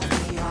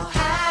life, we all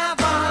have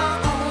our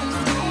own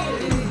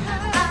story.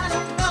 I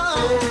don't know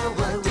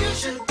what we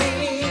should be.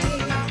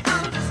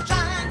 I'm just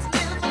trying to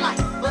live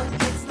life, but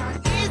it's not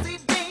easy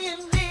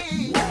being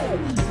me.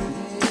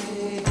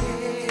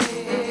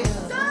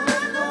 Don't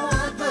let no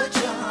one put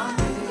you on.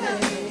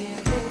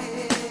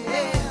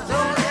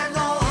 Don't let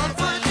no one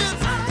put you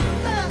on.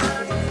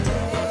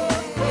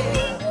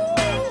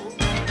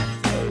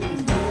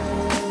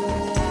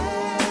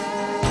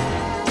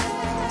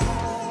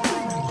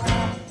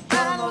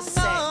 I'm gonna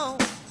say,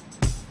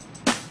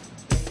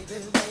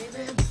 baby,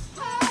 baby,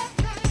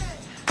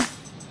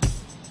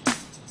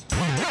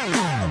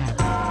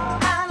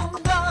 I don't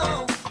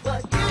know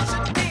what you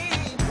should be.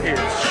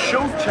 It's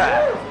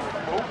showtime.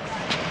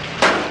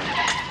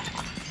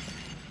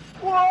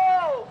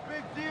 Whoa,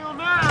 big deal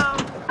now.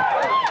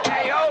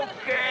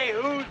 Okay,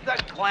 who's the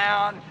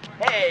clown?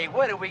 Hey,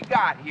 what do we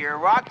got here?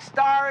 Rock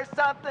star or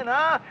something,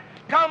 huh?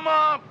 Come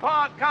on,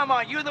 punk, come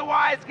on. You the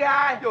wise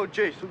guy? Yo,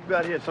 Jace, who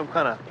got here? Some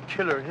kind of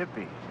killer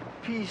hippie.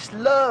 Peace,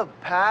 love,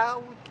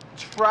 pal. What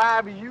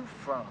tribe are you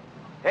from?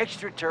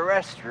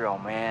 Extraterrestrial,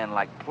 man,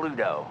 like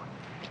Pluto.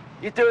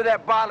 You threw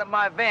that bottle at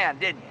my van,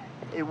 didn't you?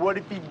 Hey, what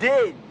if he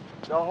did?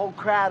 The whole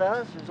crowd of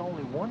us, there's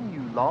only one of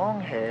you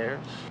long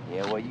hairs.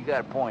 Yeah, well, you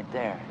got a point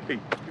there. Hey,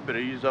 you better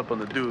ease up on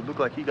the dude. Look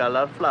like he got a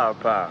lot of flower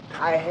power.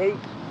 I hate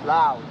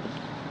flowers.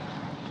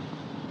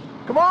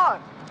 Come on.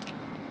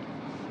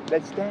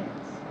 Let's dance.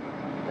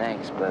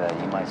 Thanks, but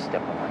you might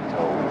step on my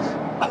toes.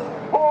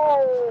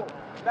 Oh,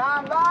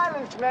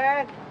 non-violence,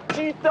 man.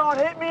 Chief, don't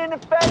hit me in the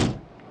face.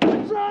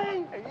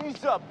 Hey,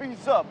 ease up,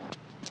 ease up.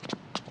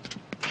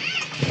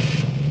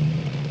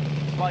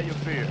 By your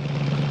beer.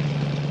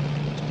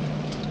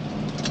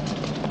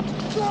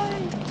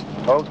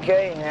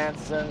 Okay,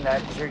 Hanson,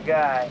 that's your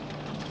guy.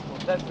 Well,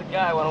 if that's the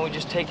guy, why don't we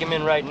just take him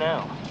in right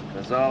now?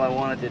 Because all I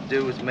wanted to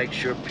do was make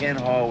sure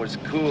Pinhall was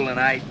cool and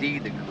ID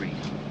the creep.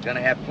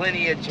 Gonna have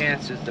plenty of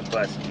chances to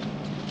bust him.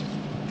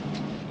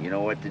 You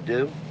know what to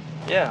do?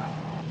 Yeah.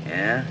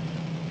 Yeah?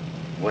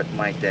 What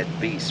might that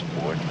be,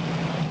 sport?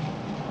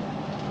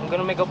 I'm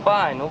gonna make a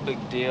buy, no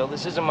big deal.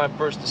 This isn't my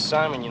first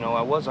assignment, you know.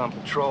 I was on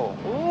patrol.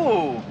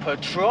 Ooh,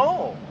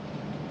 patrol.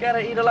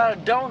 Gotta eat a lot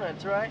of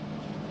donuts, right?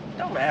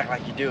 Don't act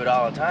like you do it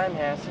all the time,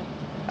 Hanson.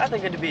 I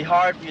think it'd be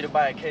hard for you to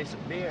buy a case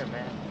of beer,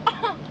 man.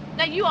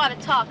 Now you ought to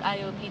talk,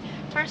 IOP.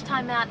 First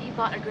time out, he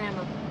bought a gram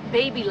of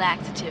baby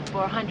laxative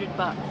for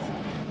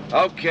 $100.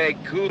 Okay,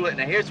 cool it.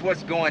 Now here's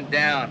what's going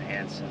down,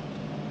 Hanson.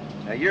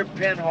 Now you're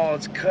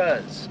Pinhall's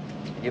cuz.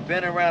 You've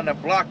been around the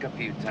block a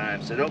few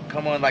times, so don't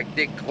come on like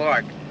Dick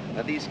Clark.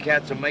 Now these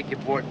cats will make you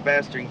for it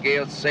faster than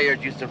Gale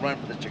Sayers used to run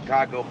for the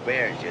Chicago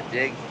Bears, you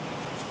dig?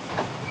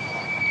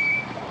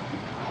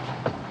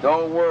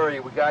 Don't worry,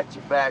 we got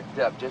you backed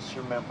up. Just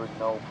remember,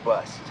 no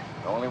bust.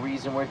 The only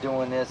reason we're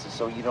doing this is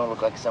so you don't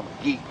look like some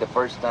geek the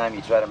first time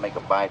you try to make a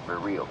buy for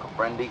real,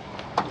 comprende?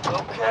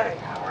 Okay,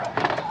 all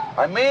right.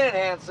 I mean it,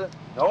 Hanson.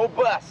 No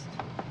bust.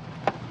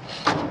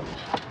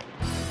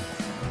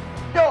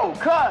 Yo,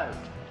 cuz.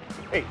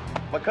 Hey,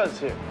 my cousin's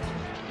here.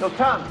 Yo,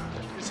 Tommy,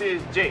 this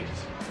is Jace.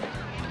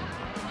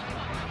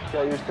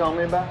 Yeah, you was telling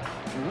me about?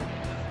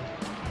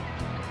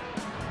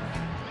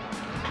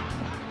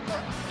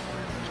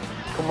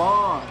 Come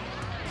on.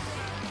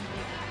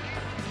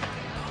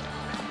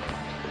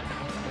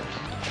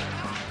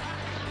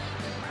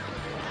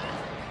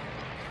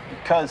 Your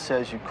cuz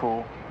says you're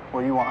cool.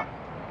 What do you want?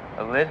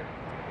 A lid?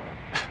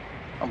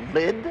 A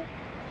lid?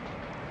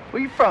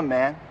 Where you from,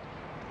 man?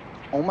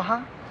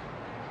 Omaha?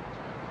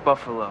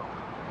 Buffalo.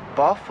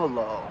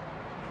 Buffalo.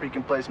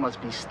 Freaking place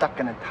must be stuck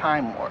in a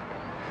time warp.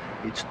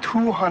 It's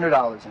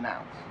 $200 an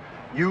ounce.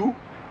 You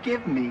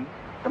give me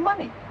the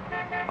money.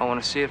 I want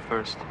to see it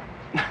first.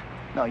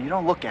 No, you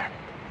don't look at it.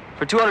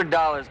 For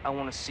 $200, I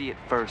want to see it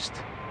first.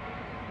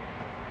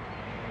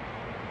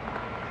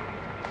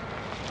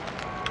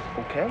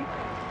 Okay?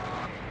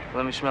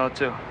 Let me smell it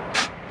too.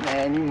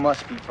 Man, you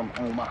must be from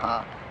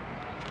Omaha.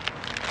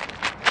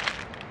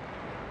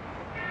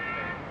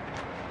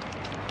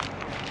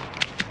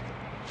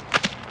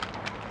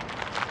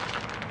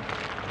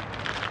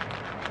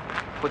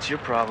 What's your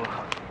problem?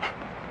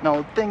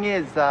 No, the thing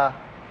is,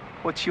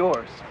 what's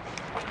yours?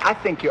 I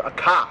think you're a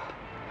cop.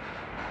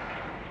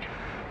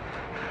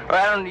 All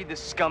right, I don't need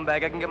this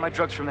scumbag. I can get my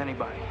drugs from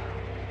anybody.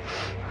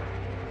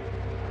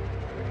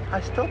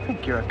 I still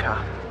think you're a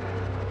cop.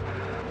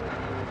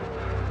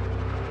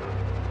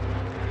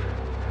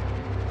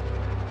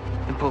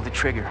 Then pull the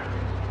trigger.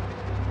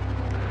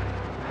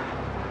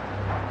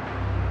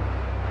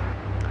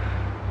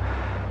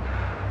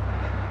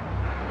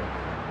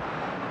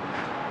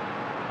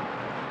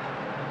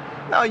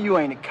 No, you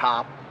ain't a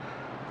cop.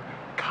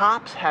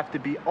 Cops have to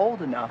be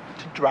old enough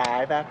to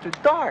drive after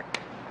dark.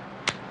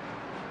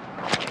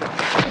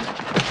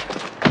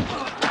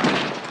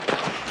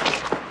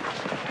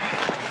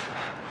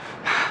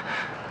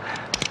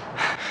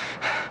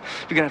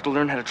 You're gonna have to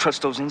learn how to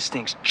trust those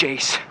instincts,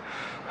 Jace.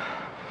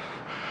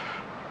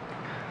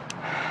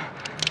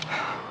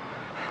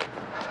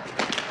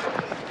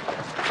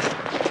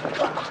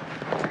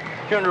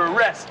 You're under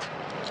arrest.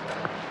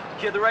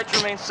 You have the right to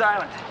remain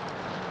silent.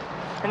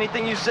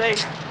 Anything you say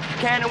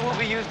can and will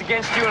be used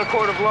against you in a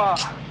court of law.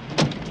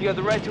 You have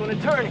the right to an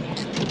attorney.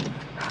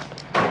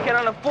 You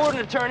cannot afford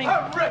an attorney.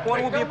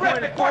 One will be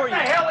appointed for you. What the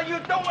hell are you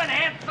doing,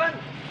 Hanson?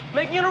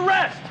 Making an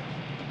arrest.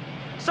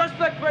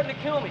 Suspect threatened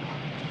to kill me.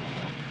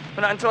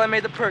 But not until I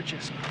made the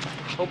purchase.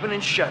 Open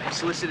and shut.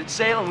 Solicited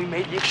sale, and we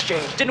made the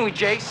exchange. Didn't we,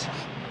 Jace?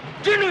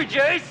 Didn't we,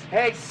 Jace?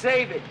 Hey,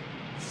 save it.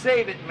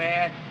 Save it,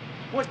 man.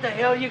 What the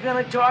hell are you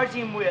gonna charge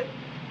him with?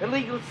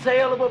 Illegal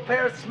sale of a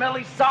pair of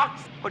smelly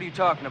socks? What are you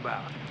talking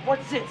about?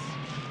 What's this?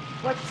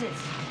 What's this?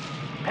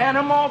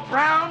 Panama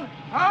Brown?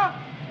 Huh?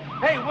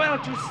 Hey, why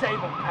don't you save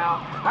them,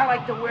 pal? I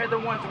like to wear the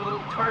ones with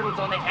little turtles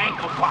on the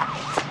ankle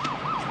pockets.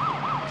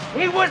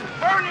 He was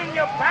burning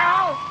you,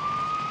 pal!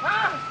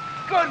 Huh?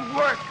 Good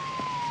work.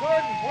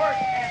 Good work,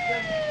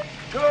 Anthony.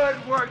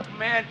 Good work,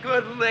 man.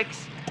 Good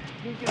licks.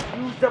 You just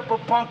used up a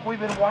bunk we've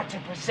been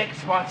watching for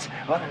 6 months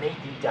on an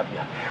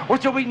ADW,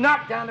 which will be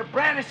knocked down to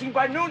brandishing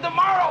by noon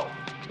tomorrow.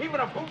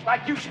 Even a boot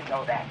like you should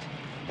know that.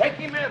 Take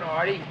him in,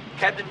 Artie.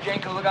 Captain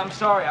Jenko, look, I'm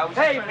sorry. I was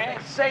Hey,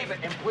 man, save it,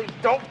 and please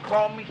don't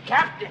call me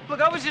Captain.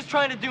 Look, I was just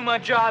trying to do my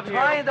job here.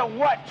 Trying to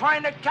what?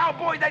 Trying to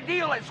cowboy the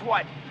deal is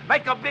what?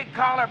 Make a big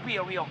collar, be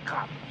a real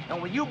cop.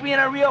 And with you being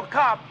a real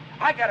cop,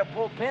 I gotta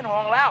pull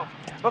Pinhole out.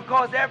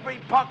 Because every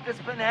punk that's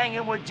been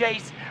hanging with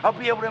Jace, I'll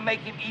be able to make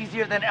him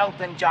easier than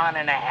Elton John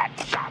in a hat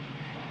shop.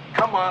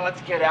 Come on,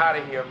 let's get out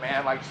of here,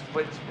 man, like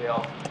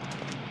Splitsville.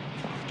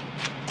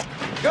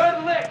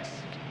 Good licks.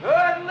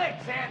 Good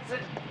licks, Hanson.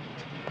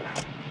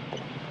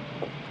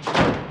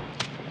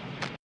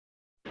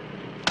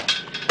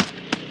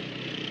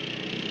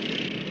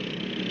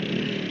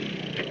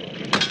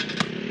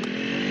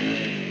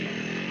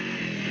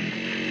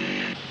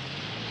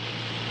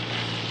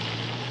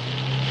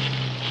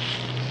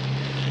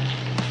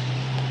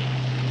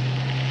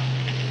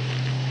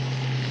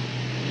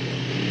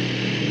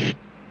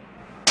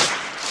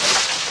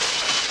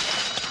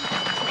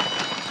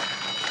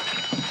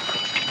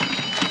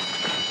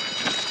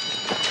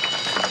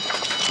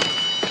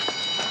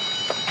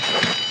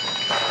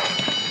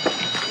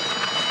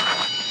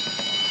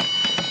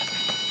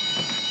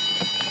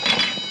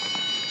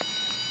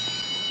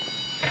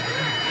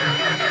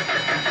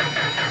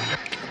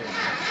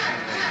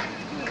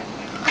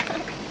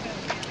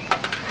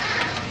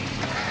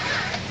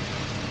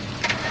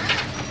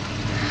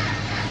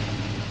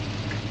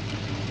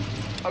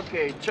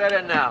 Okay, try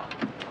that now.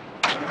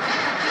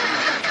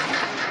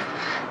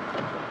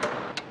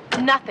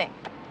 Nothing.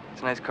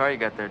 It's a nice car you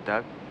got there,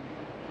 Doug.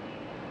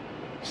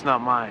 It's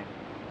not mine.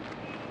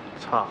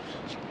 It's Hoff's.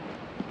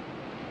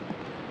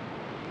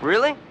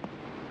 Really?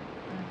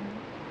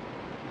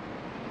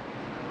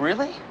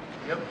 Really?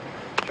 Yep.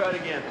 Try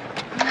it again.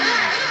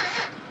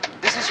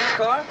 This is your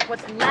car?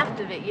 What's left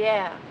of it,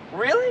 yeah.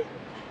 Really?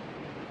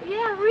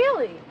 Yeah,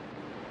 really.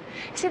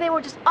 See, they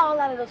were just all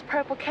out of those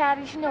purple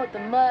caddies, you know, with the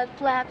mud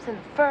flaps and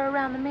the fur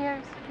around the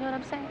mirrors. You know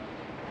what I'm saying?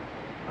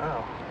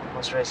 Wow.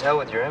 Must raise hell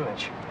with your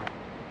image.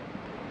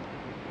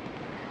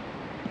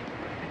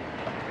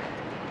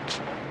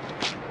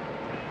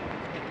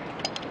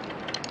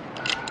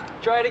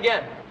 Try it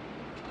again.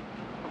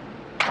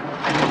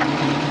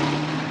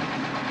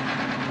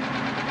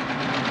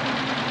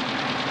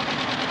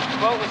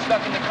 Boat was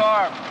stuck in the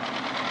car.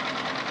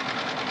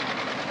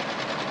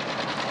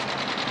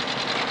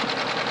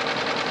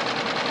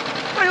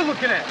 What are you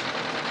looking at?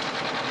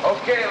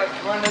 Okay,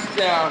 let's run this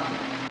down.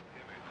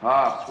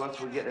 Hoffs, once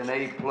we get an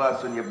A+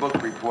 on your book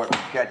report,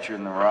 we'll catch you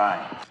in the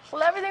rye.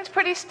 Well, everything's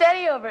pretty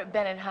steady over at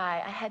Bennett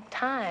High. I had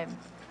time.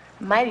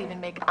 Might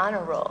even make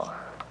honor roll.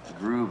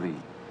 Groovy.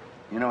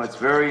 You know, it's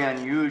very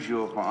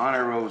unusual for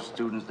honor roll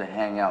students to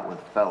hang out with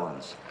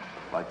felons.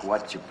 Like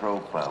what's your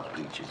profile,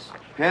 Peaches?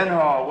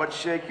 Pinhole, what's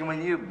shaking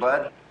with you,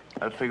 bud?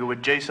 I figure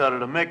with Jace out of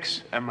the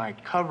mix and my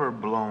cover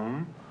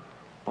blown,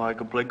 well, I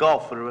could play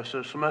golf for the rest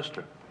of the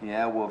semester.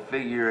 Yeah, we'll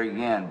figure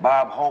again.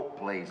 Bob Hope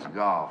plays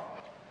golf.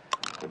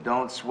 But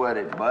don't sweat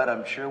it, bud.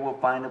 I'm sure we'll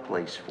find a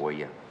place for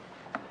you.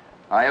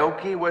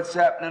 Ioki, what's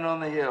happening on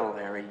the hill,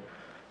 Harry?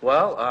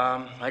 Well,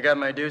 I got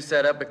my due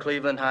set up at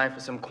Cleveland High for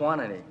some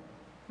quantity.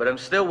 But I'm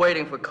still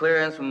waiting for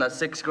clearance from that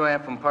 $6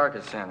 grand from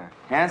Parker Center.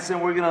 Hanson,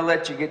 we're gonna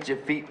let you get your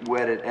feet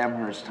wet at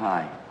Amherst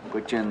High.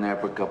 Put you in there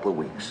for a couple of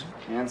weeks.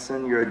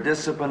 Hanson, you're a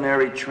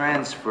disciplinary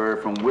transfer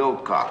from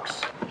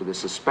Wilcox with a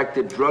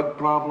suspected drug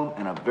problem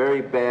and a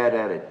very bad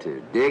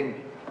attitude. Dig?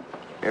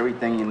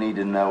 Everything you need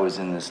to know is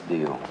in this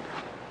deal.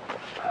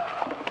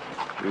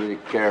 Read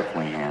it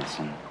carefully,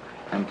 Hanson.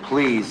 And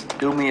please,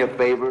 do me a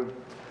favor.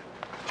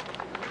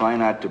 Try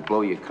not to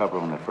blow your cover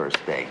on the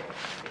first day.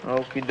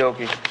 Okie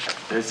dokie.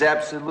 There's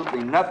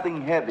absolutely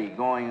nothing heavy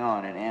going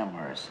on in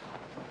Amherst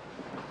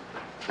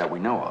that we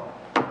know of.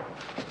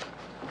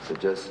 So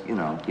just, you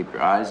know, keep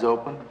your eyes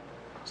open,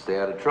 stay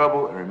out of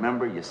trouble, and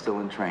remember, you're still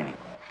in training.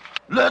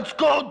 Let's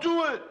go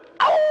do it!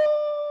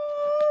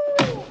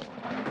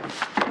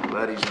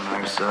 Glad he's on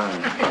our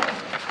side.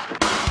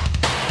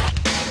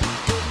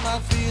 Put my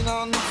feet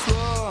on the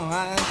floor,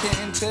 I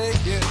can't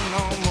take it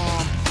no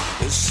more.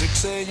 It's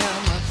 6 a.m.,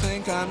 I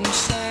think I'm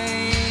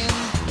insane.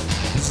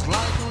 It's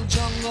like a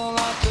jungle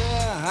out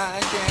there,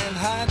 I can't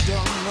hide,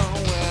 don't know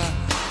where.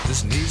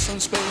 Just need some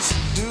space to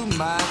do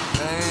my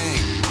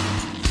thing.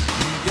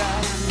 You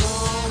gotta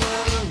know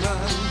where to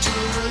run to,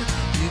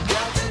 you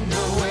got to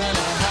know where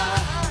to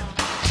hide.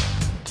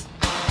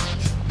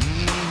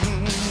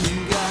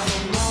 You gotta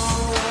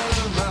know where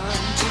to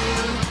run to,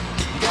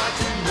 got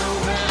to know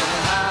where to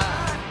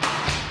hide.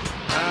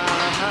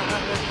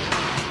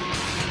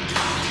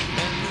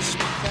 And this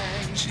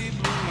thing, she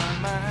blew my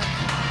mind.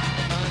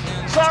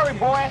 Sorry,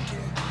 boy.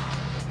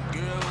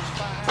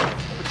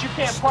 But you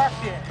can't park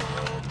there.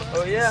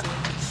 Oh, yeah?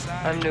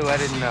 I knew, I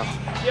didn't know.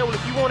 Yeah, well,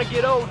 if you want to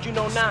get old, you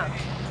know now.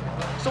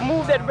 So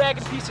move that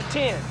ragged piece of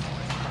tin.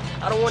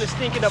 I don't want it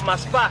stinking up my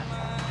spot.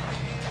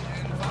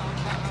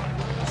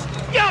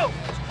 Yo!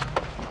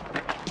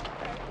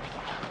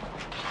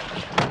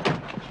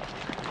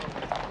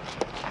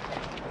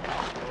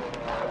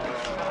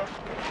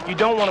 You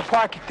don't want to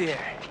park it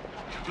there.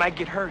 Might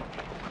get hurt.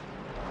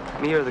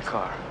 Me or the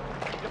car?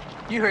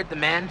 You heard the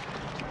man.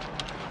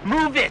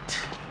 Move it!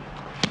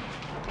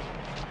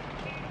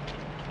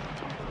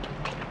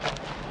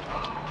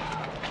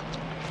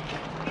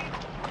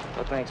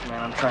 Oh, thanks,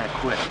 man. I'm trying to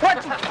quit.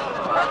 What?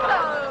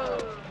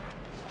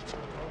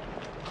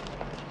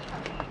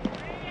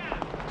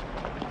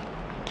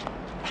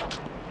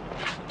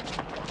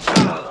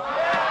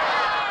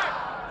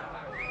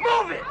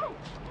 Move it!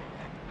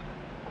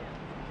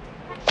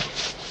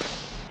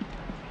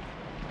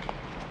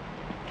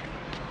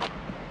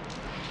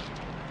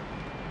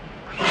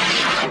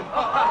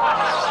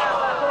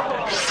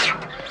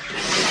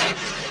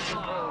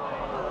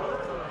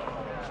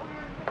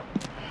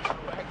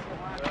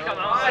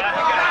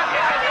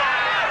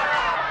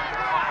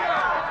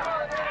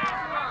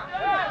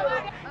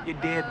 You're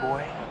dead,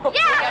 boy.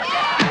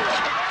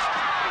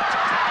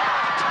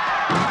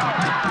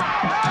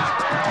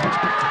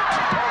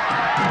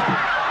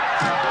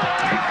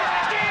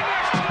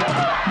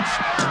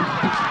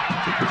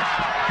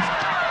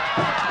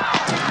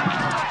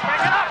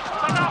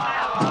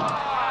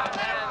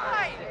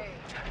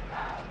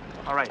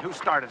 All right, who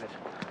started it?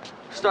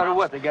 Started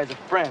what? The guy's a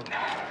friend.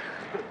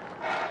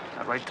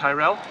 That right,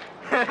 Tyrell?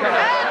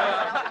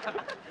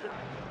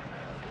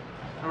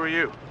 Who are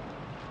you?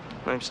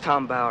 My name's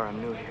Tom Bauer. I'm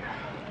new here.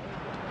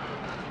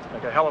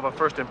 Make a hell of a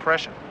first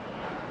impression.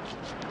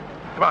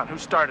 Come on, who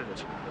started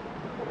it?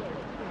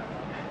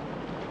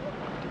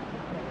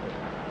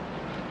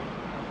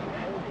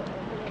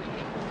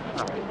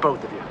 All right,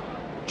 both of you.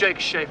 Jake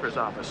Schaefer's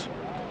office.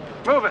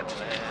 Move it!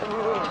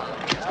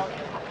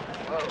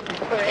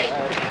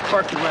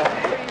 Park the left.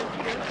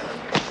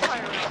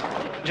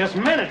 Just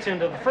minutes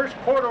into the first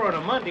quarter on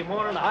a Monday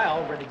morning, I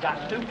already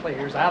got 2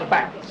 players out of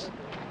bounds.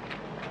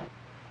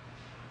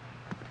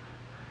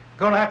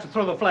 Gonna have to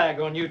throw the flag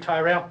on you,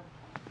 Tyrell.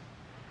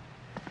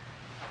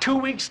 2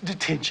 weeks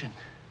detention.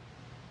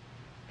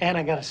 And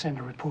I gotta send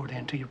a report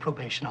in to your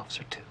probation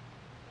officer, too.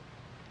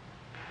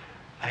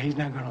 Now, he's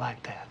not gonna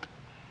like that.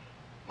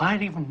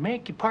 Might even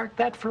make you park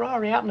that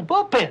Ferrari out in the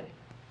bullpen.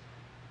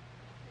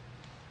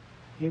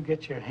 You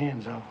get your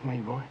hands off me,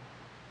 boy.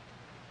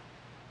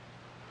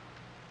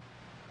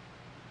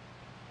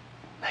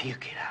 Now you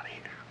get out of here.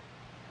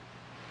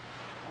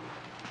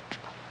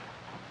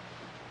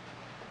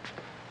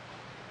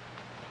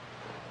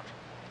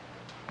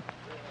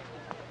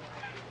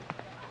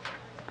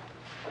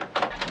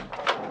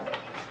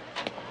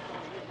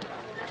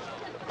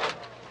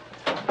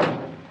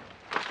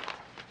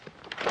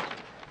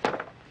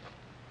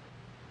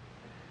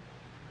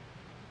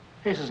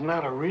 This is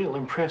not a real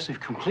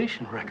impressive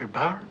completion record,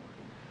 Bauer.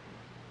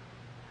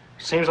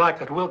 Seems like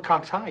at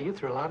Wilcox High, you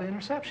threw a lot of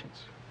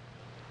interceptions.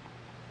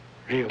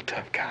 Real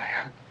tough guy,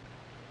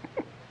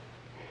 huh?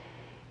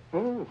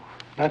 Oh,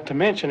 not to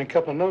mention a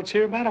couple of notes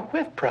here about a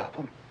whiff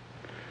problem.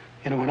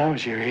 You know, when I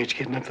was your age,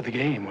 getting up for the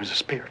game was a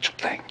spiritual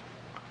thing.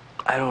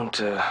 I don't,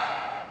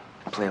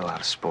 play a lot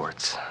of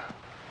sports.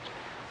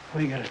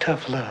 We got a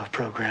tough love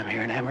program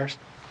here in Amherst.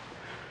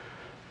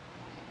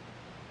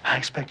 I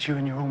expect you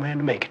and your old man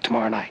to make it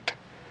tomorrow night,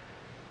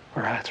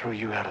 or I throw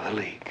you out of the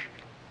league.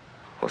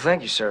 Well,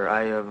 thank you, sir.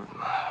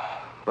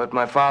 But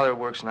my father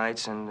works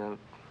nights and,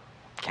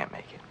 can't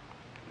make it.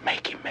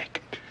 Make him make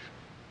it.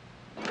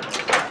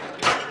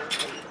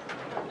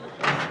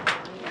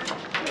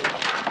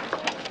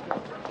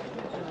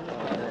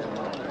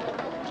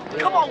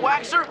 Come on,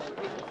 Waxer!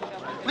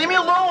 Leave me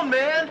alone,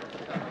 man!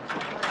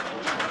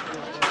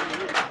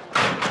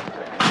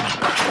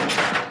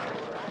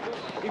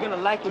 You're gonna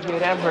like it here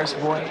at Amherst,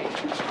 boy.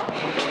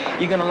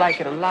 You're gonna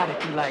like it a lot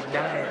if you like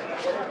dying.